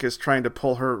Frank is trying to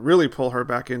pull her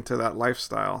back into that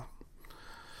lifestyle.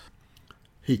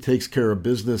 He takes care of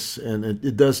business, and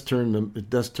it does turn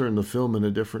the film in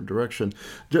a different direction.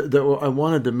 I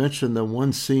wanted to mention the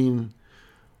one scene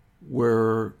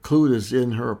where Clute is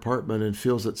in her apartment and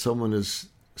feels that someone is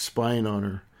spying on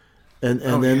her, and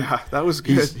then that was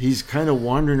good. He's kind of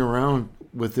wandering around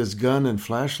with his gun and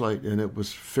flashlight, and it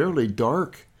was fairly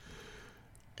dark,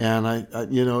 and I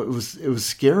it was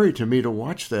scary to me to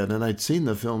watch that, and I'd seen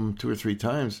the film 2 or 3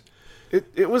 times.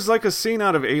 It was like a scene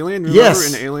out of Alien. Remember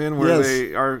in Alien where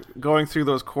they are going through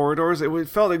those corridors? It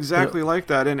felt exactly like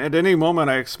that. And at any moment,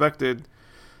 I expected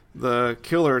the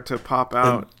killer to pop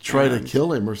out, and try to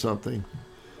kill him or something.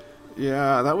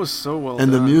 Yeah, that was so well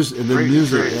done. The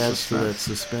music adds to that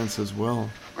suspense as well.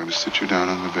 I'm going to sit you down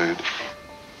on the bed.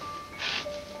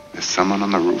 There's someone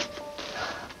on the roof.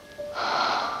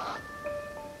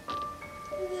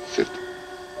 Sit.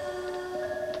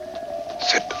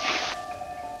 Sit.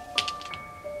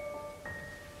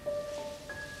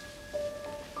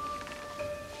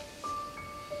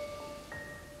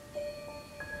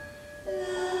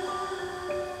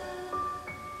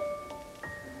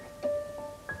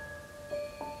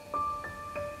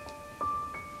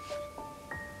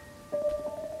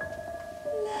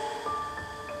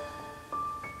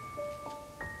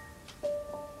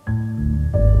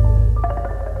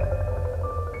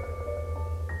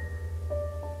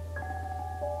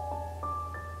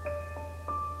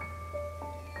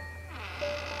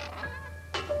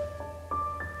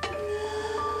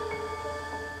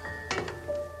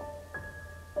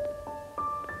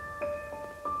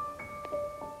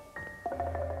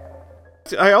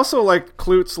 I also liked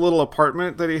Clute's little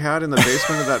apartment that he had in the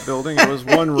basement of that building. It was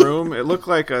one room. It looked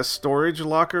like a storage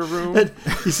locker room. And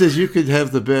he says, you could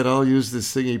have the bed. I'll use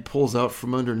this thing. He pulls out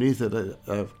from underneath it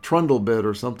a trundle bed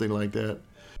or something like that.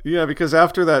 Yeah, because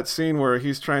after that scene where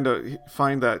he's trying to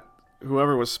find that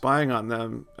whoever was spying on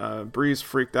them, Bree's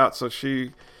freaked out, so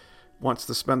she wants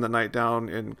to spend the night down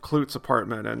in Clute's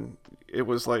apartment, and it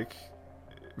was like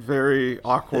very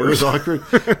awkward. It was awkward.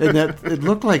 And it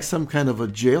looked like some kind of a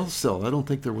jail cell. I don't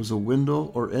think there was a window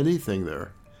or anything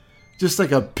there. Just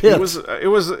like a pit. It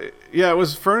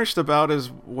was furnished about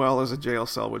as well as a jail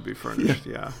cell would be furnished,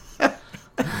 yeah.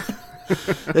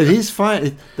 And he's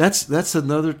fine. That's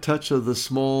another touch of the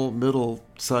small,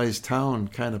 middle-sized town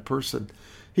kind of person.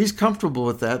 He's comfortable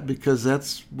with that because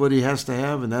that's what he has to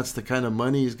have, and that's the kind of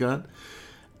money he's got.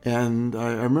 And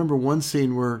I remember one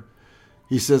scene where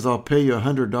he says, I'll pay you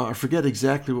 $100. I forget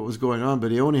exactly what was going on,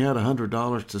 but he only had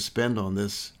 $100 to spend on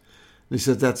this. And he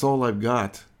said, that's all I've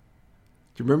got.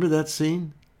 Do you remember that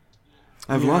scene?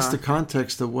 I've lost the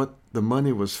context of what the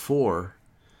money was for.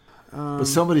 But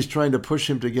somebody's trying to push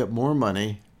him to get more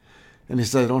money. And he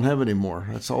said, I don't have any more.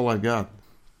 That's all I've got.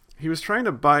 He was trying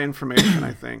to buy information,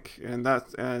 I think. And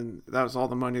that was all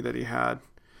the money that he had.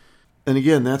 And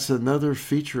again, that's another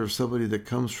feature of somebody that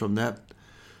comes from that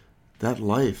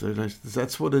life.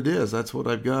 That's what it is. That's what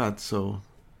I've got. So,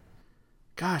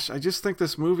 gosh, I just think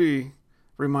this movie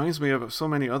reminds me of so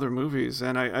many other movies,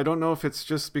 and I don't know if it's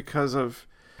just because of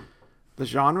the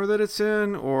genre that it's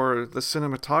in, or the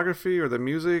cinematography, or the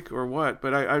music, or what.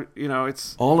 But I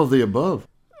it's all of the above.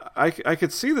 I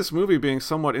could see this movie being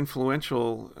somewhat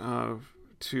influential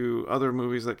to other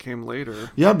movies that came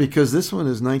later. Yeah, because this one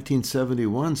is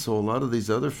 1971, so a lot of these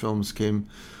other films came,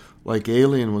 like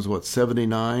Alien was,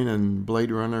 79, and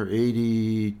Blade Runner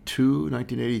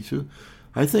 1982.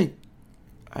 I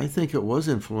think it was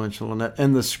influential in that.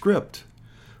 And the script,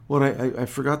 what I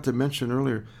forgot to mention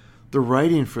earlier, the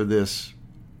writing for this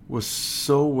was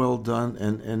so well done,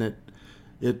 and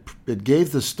it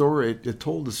gave the story, it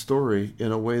told the story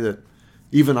in a way that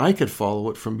even I could follow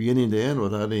it from beginning to end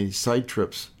without any side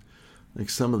trips, like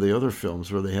some of the other films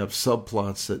where they have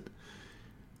subplots that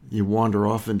you wander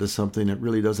off into something that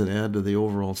really doesn't add to the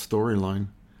overall storyline.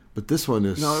 But this one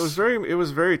is... No, it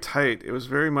was very tight. It was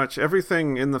very much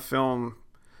everything in the film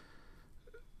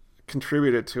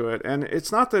contributed to it. And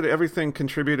it's not that everything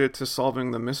contributed to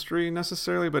solving the mystery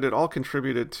necessarily, but it all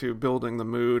contributed to building the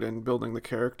mood and building the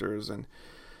characters. And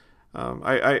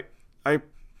I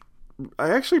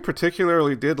actually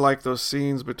particularly did like those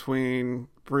scenes between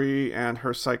Bree and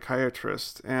her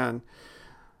psychiatrist. And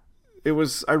I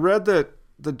read that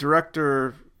the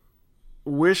director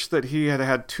wished that he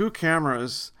had two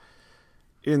cameras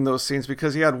in those scenes,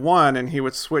 because he had one and he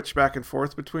would switch back and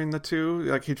forth between the two.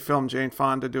 Like, he'd film Jane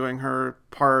Fonda doing her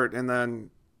part, and then,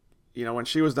 when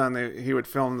she was done, he would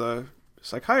film the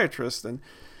psychiatrist. And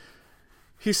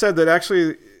he said that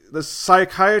actually the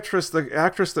psychiatrist, the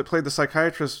actress that played the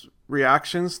psychiatrist,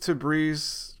 reactions to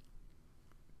Bree's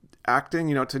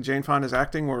acting, to Jane Fonda's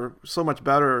acting, were so much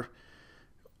better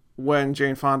when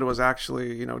Jane Fonda was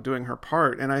actually, doing her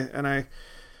part. And I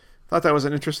thought that was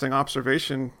an interesting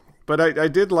observation. But I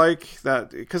did like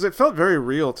that because it felt very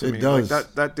real to me. It does.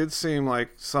 Like that did seem like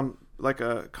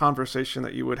a conversation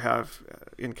that you would have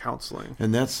in counseling.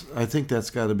 And I think that's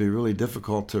got to be really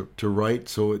difficult to write,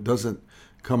 so it doesn't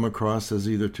come across as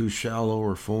either too shallow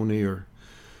or phony or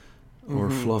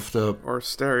fluffed up or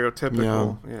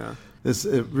stereotypical. Yeah. It's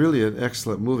really an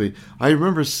excellent movie. I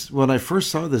remember when I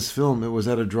first saw this film, it was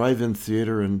at a drive-in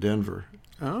theater in Denver.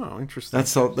 Oh, interesting.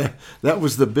 That's how that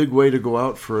was the big way to go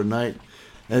out for a night.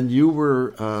 And you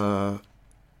were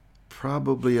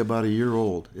probably about a year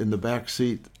old in the back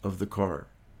seat of the car,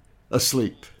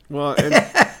 asleep. Well, and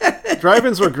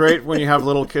drive-ins were great when you have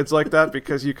little kids like that,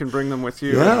 because you can bring them with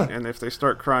you. Yeah. And if they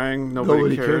start crying,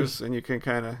 nobody cares. And you can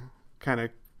kind of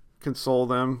console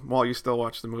them while you still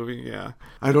watch the movie. Yeah.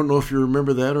 I don't know if you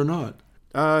remember that or not.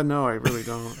 No, I really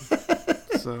don't.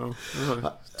 So,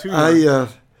 too young.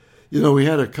 We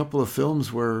had a couple of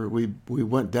films where we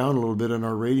went down a little bit on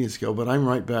our rating scale, but I'm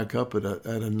right back up at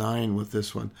a 9 with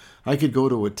this one. I could go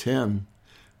to a 10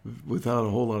 without a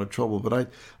whole lot of trouble, but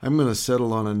I'm going to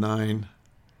settle on a 9,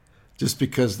 just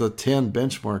because the 10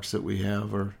 benchmarks that we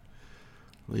have are,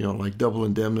 like Double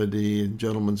Indemnity and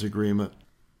Gentleman's Agreement.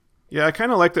 Yeah, I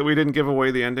kind of like that we didn't give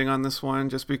away the ending on this one,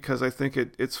 just because I think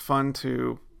it's fun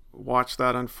to watch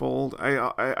that unfold.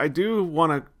 I do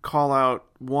want to call out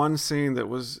one scene that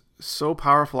was so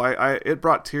powerful. It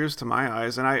brought tears to my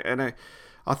eyes, and I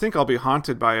think I'll be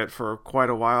haunted by it for quite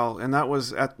a while. And that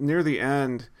was near the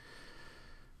end,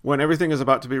 when everything is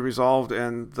about to be resolved,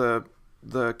 and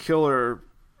the killer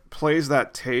plays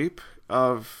that tape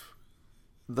of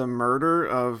the murder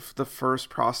of the first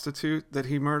prostitute that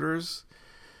he murders,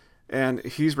 and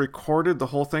he's recorded the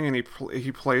whole thing, and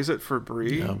he plays it for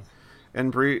Bree. Yeah.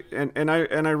 And Bree and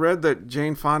I read that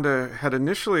Jane Fonda had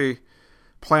initially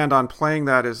planned on playing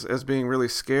that as being really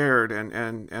scared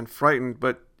and frightened,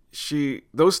 but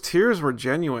those tears were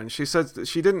genuine. She said that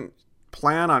she didn't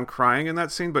plan on crying in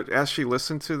that scene, but as she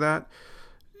listened to that,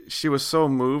 she was so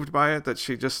moved by it that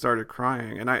she just started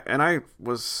crying. And I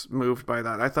was moved by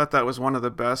that. I thought that was one of the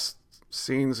best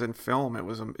scenes in film. It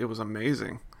was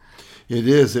amazing. It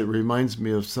is. It reminds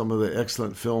me of some of the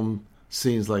excellent film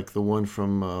scenes, like the one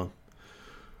from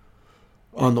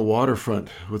On the Waterfront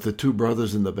with the two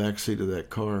brothers in the backseat of that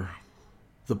car.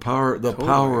 The power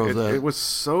of that. It was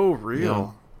so real.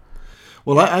 Yeah.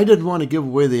 Well, I didn't want to give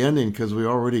away the ending because we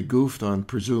already goofed on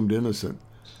Presumed Innocent.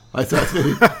 I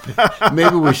thought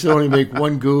maybe we should only make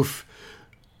one goof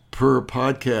per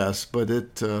podcast, but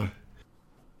it...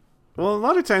 Well, a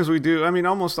lot of times we do. I mean,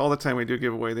 almost all the time we do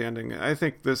give away the ending. I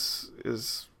think this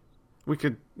is... We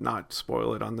could not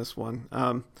spoil it on this one.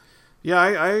 I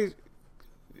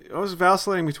was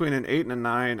vacillating between an 8 and a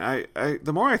 9.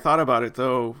 The more I thought about it,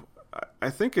 though, I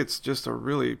think it's just a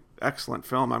really excellent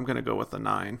film. I'm going to go with a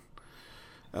 9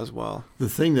 as well. The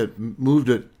thing that moved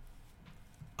it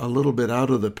a little bit out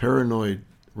of the paranoid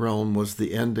realm was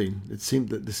the ending. It seemed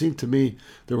to me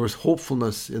there was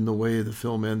hopefulness in the way the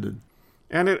film ended.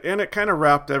 And it kind of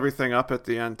wrapped everything up at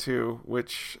the end too,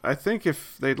 which I think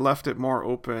if they'd left it more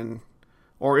open,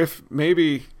 or if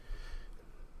maybe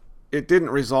it didn't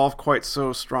resolve quite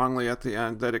so strongly at the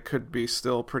end that it could be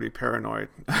still pretty paranoid.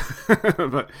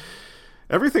 But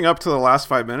everything up to the last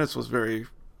 5 minutes was very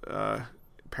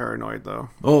paranoid, though.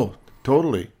 Oh,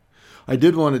 totally. I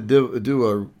did want to do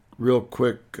a real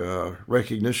quick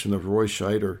recognition of Roy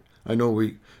Scheider. I know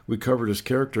we covered his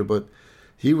character, but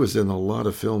he was in a lot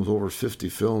of films, over 50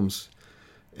 films,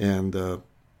 and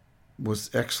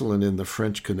was excellent in The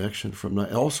French Connection,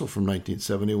 also from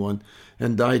 1971,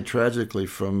 and died tragically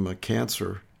from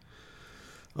cancer.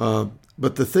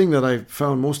 But the thing that I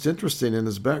found most interesting in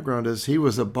his background is he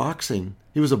was a boxer,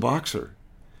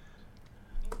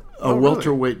 a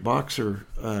welterweight boxer,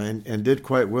 and did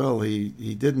quite well.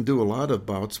 He didn't do a lot of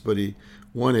bouts, but he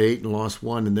won 8 and lost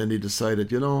 1, and then he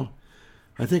decided,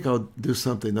 I think I'll do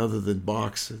something other than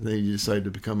box, and then he decided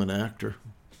to become an actor.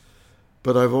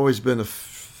 But I've always been a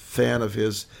fan of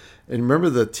his. And remember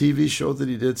the TV show that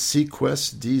he did,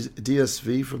 Sequest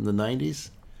DSV from the 90s?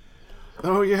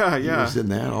 Oh, yeah. He was in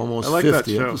that, almost I like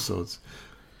 50 that show. episodes.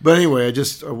 But anyway,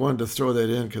 I wanted to throw that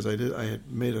in because I had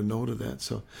made a note of that.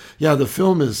 So, yeah, the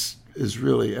film is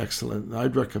really excellent, and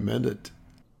I'd recommend it.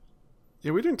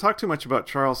 Yeah, we didn't talk too much about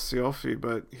Charles Cioffi,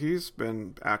 but he's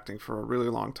been acting for a really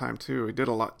long time, too. He did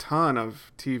a ton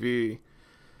of TV.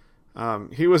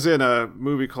 He was in a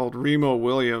movie called Remo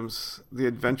Williams, The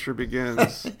Adventure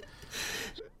Begins,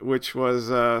 which was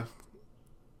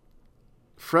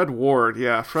Fred Ward.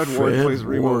 Yeah, Fred Ward plays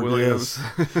Remo Williams.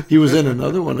 Yes. He was in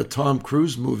another one, a Tom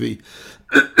Cruise movie,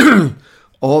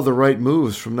 All the Right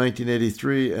Moves from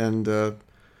 1983,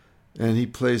 and he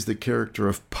plays the character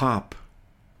of Pop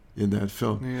in that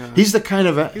film. Yeah. He's the kind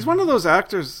of... He's one of those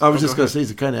actors... I was just going to say, he's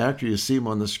the kind of actor you see him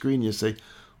on the screen, you say,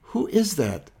 who is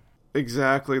that?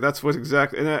 Exactly. That's what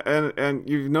exactly... And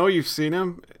you've seen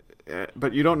him,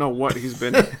 but you don't know what he's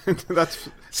been in. That's...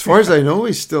 As far as I know,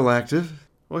 he's still active.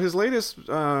 Well, his latest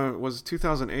was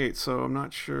 2008, so I'm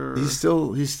not sure. He's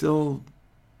still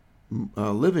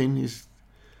living.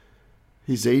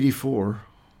 He's 84,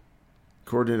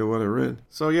 according to what I read.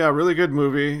 So yeah, really good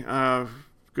movie.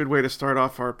 Good way to start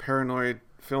off our Paranoid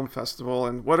Film Festival.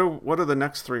 And what are the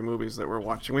next 3 movies that we're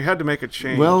watching? We had to make a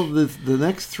change. Well, the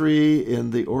next 3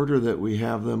 in the order that we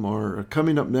have them are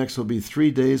coming up next will be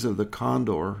 3 Days of the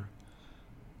Condor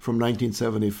from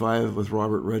 1975 with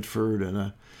Robert Redford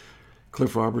and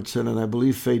Cliff Robertson, and I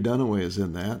believe Faye Dunaway is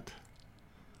in that.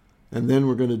 And then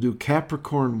we're going to do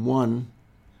Capricorn 1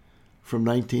 from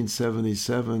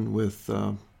 1977 with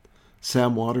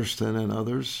Sam Waterston and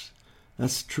others.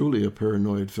 That's truly a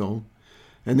paranoid film.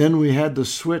 And then we had to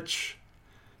switch,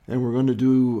 and we're going to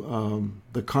do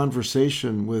The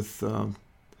Conversation with from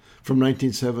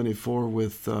 1974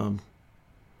 with, oh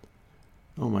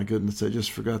my goodness, I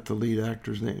just forgot the lead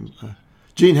actor's name.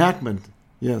 Gene Hackman,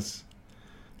 yes.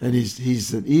 And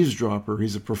he's an eavesdropper.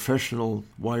 He's a professional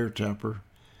wiretapper.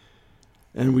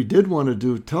 And we did want to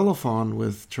do Telephone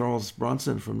with Charles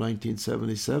Bronson from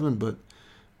 1977, but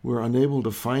we're unable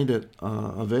to find it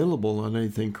available on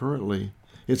anything currently.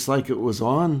 It's like it was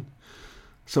on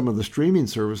some of the streaming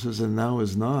services and now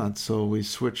is not, so we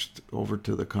switched over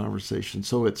to The Conversation.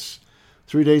 So it's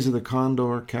 3 Days of the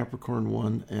Condor, Capricorn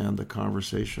 1, and The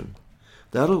Conversation.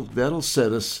 That'll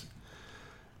set us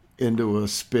into a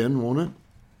spin, won't it?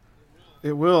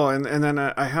 It will, and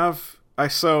then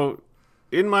so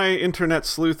in my internet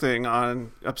sleuthing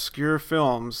on obscure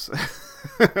films,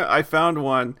 I found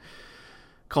one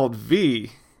called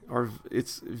V, or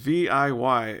it's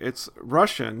VIY. It's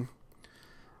Russian,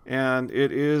 and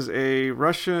it is a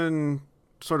Russian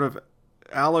sort of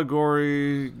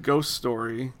allegory ghost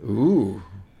story. Ooh.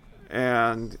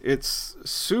 And it's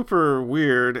super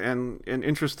weird and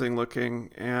interesting looking,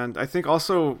 and I think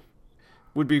also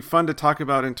would be fun to talk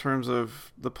about in terms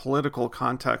of the political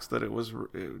context that it was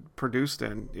produced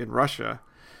in Russia.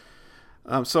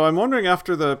 So I'm wondering,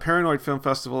 after the Paranoid Film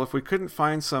Festival, if we couldn't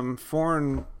find some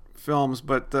foreign films,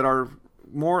 but that are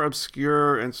more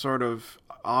obscure and sort of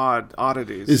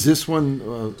oddities. Is this one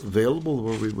available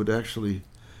where we would actually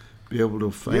be able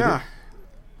to find it? Yeah,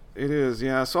 it is.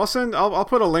 Yeah. So I'll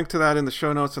put a link to that in the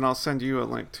show notes, and I'll send you a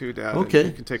link too, Dad. Okay. And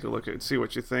you can take a look at it and see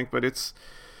what you think. But it's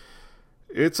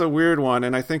a weird one,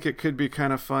 and I think it could be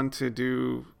kind of fun to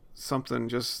do something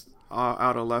just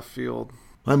out of left field.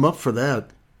 I'm up for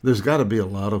that. There's got to be a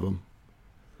lot of them.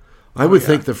 I would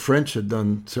think the French had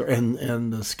done,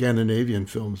 and the Scandinavian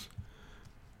films.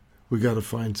 We got to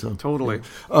find some. Totally.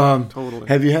 Yeah. Totally.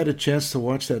 Have you had a chance to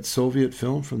watch that Soviet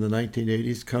film from the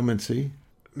 1980s, Come and See?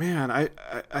 Man,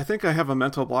 I think I have a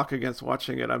mental block against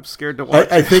watching it. I'm scared to watch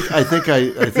I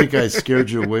think I scared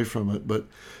you away from it, but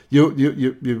you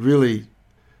really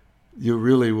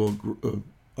will.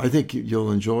 I think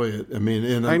you'll enjoy it. I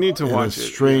mean, I need to watch in a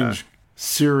it, strange,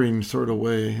 searing sort of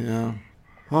way. Yeah.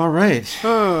 All right.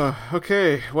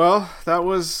 Okay. Well, that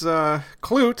was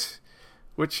Klute,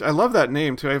 which I love that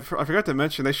name too. I forgot to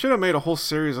mention they should have made a whole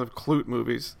series of Klute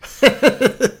movies.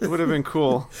 It would have been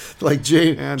cool. Like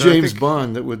James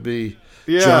Bond, that would be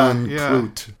John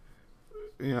Klute.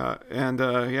 Yeah, and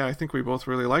I think we both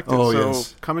really liked it. Oh, so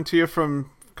yes. coming to you from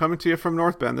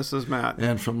North Bend, this is Matt.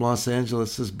 And from Los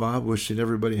Angeles, this is Bob, wishing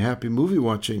everybody happy movie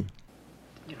watching.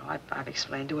 You know, I've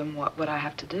explained to him what I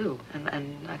have to do, and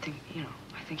I think,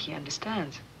 I think he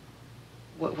understands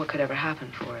what could ever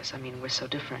happen for us. I mean, we're so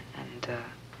different, and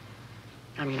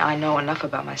I know enough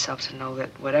about myself to know that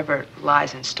whatever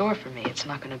lies in store for me, it's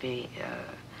not going to be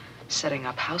setting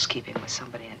up housekeeping with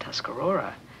somebody in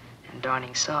Tuscarora and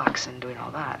darning socks and doing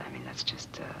all that. I mean, that's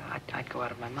just, I'd go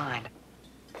out of my mind.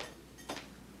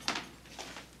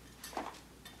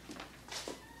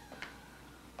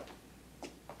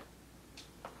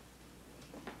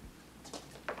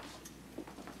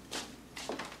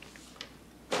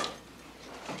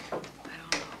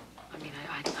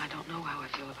 I don't know how I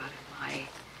feel about him.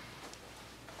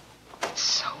 It's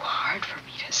so hard for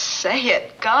me to say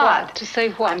it. God. What? To say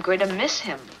what? I'm going to miss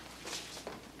him.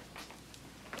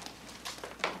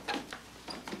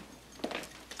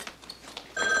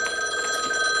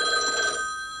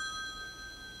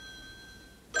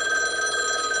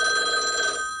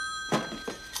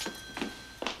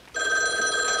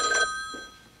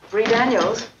 Bree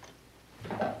Daniels.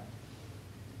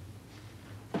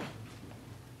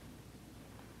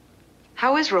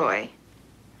 How is Roy?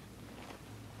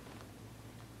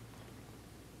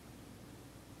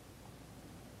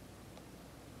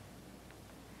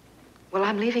 Well,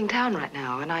 I'm leaving town right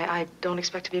now, and I don't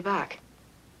expect to be back.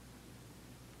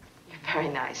 You're very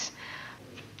nice.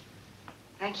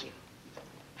 Thank you.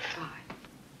 Bye.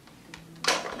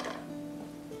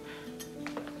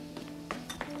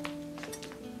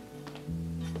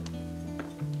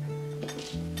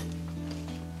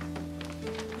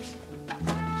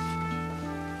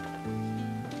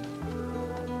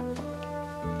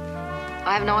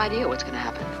 I have no idea what's going to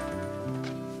happen.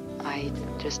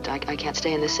 I can't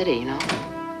stay in the city, you know?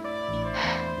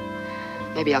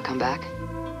 Maybe I'll come back.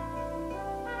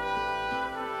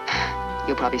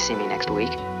 You'll probably see me next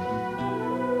week.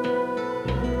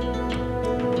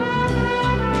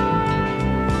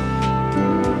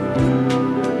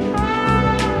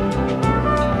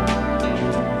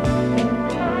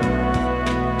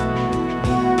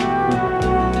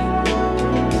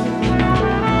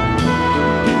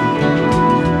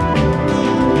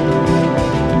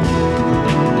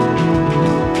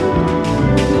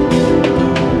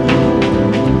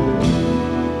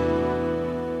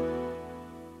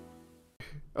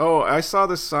 I saw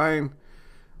this sign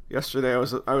yesterday.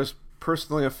 I was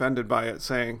personally offended by it,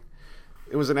 saying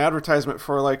it was an advertisement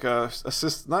for like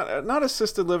not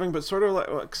assisted living, but sort of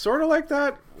like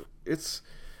that. It's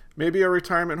maybe a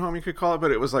retirement home you could call it, but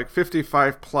it was like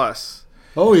 55 plus.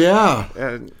 Oh yeah,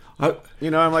 and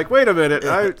I'm like, wait a minute,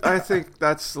 I think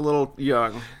that's a little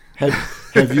young.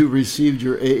 Have you received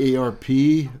your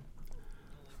AARP?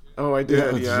 Oh, I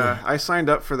did, yeah. I signed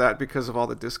up for that because of all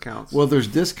the discounts. Well, there's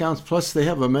discounts, plus they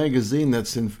have a magazine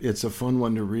it's a fun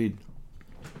one to read.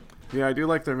 Yeah, I do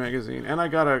like their magazine. And I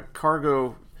got a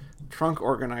cargo trunk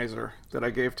organizer that I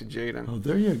gave to Jaden. Oh,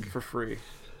 there you go. For free.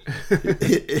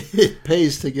 It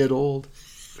pays to get old.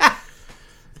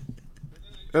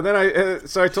 And then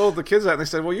I told the kids that, and they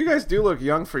said, well, you guys do look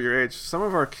young for your age. Some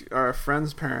of our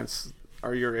friends' parents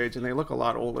are your age, and they look a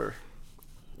lot older.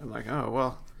 I'm like, oh,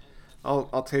 well,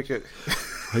 I'll take it.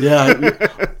 Yeah.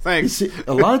 Thanks. You see,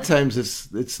 a lot of times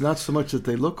it's not so much that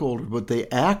they look older, but they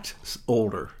act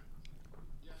older.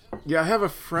 Yeah, I have a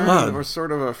friend, or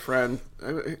sort of a friend.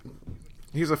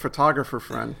 He's a photographer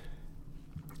friend,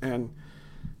 and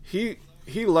he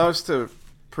loves to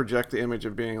project the image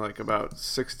of being like about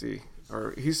 60,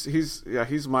 or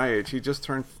he's my age. He just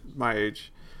turned my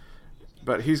age,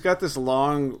 but he's got this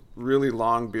really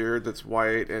long beard that's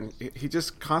white, and he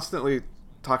just constantly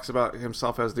talks about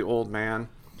himself as the old man.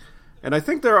 And I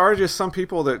think there are just some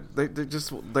people that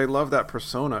they love that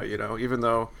persona, even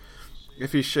though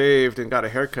if he shaved and got a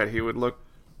haircut, he would look,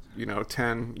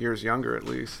 10 years younger at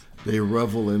least. They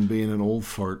revel in being an old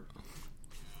fart.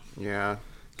 Yeah.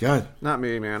 God. Not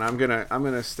me, man. I'm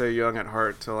gonna stay young at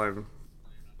heart till I'm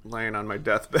laying on my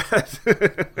deathbed.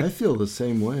 I feel the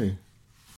same way.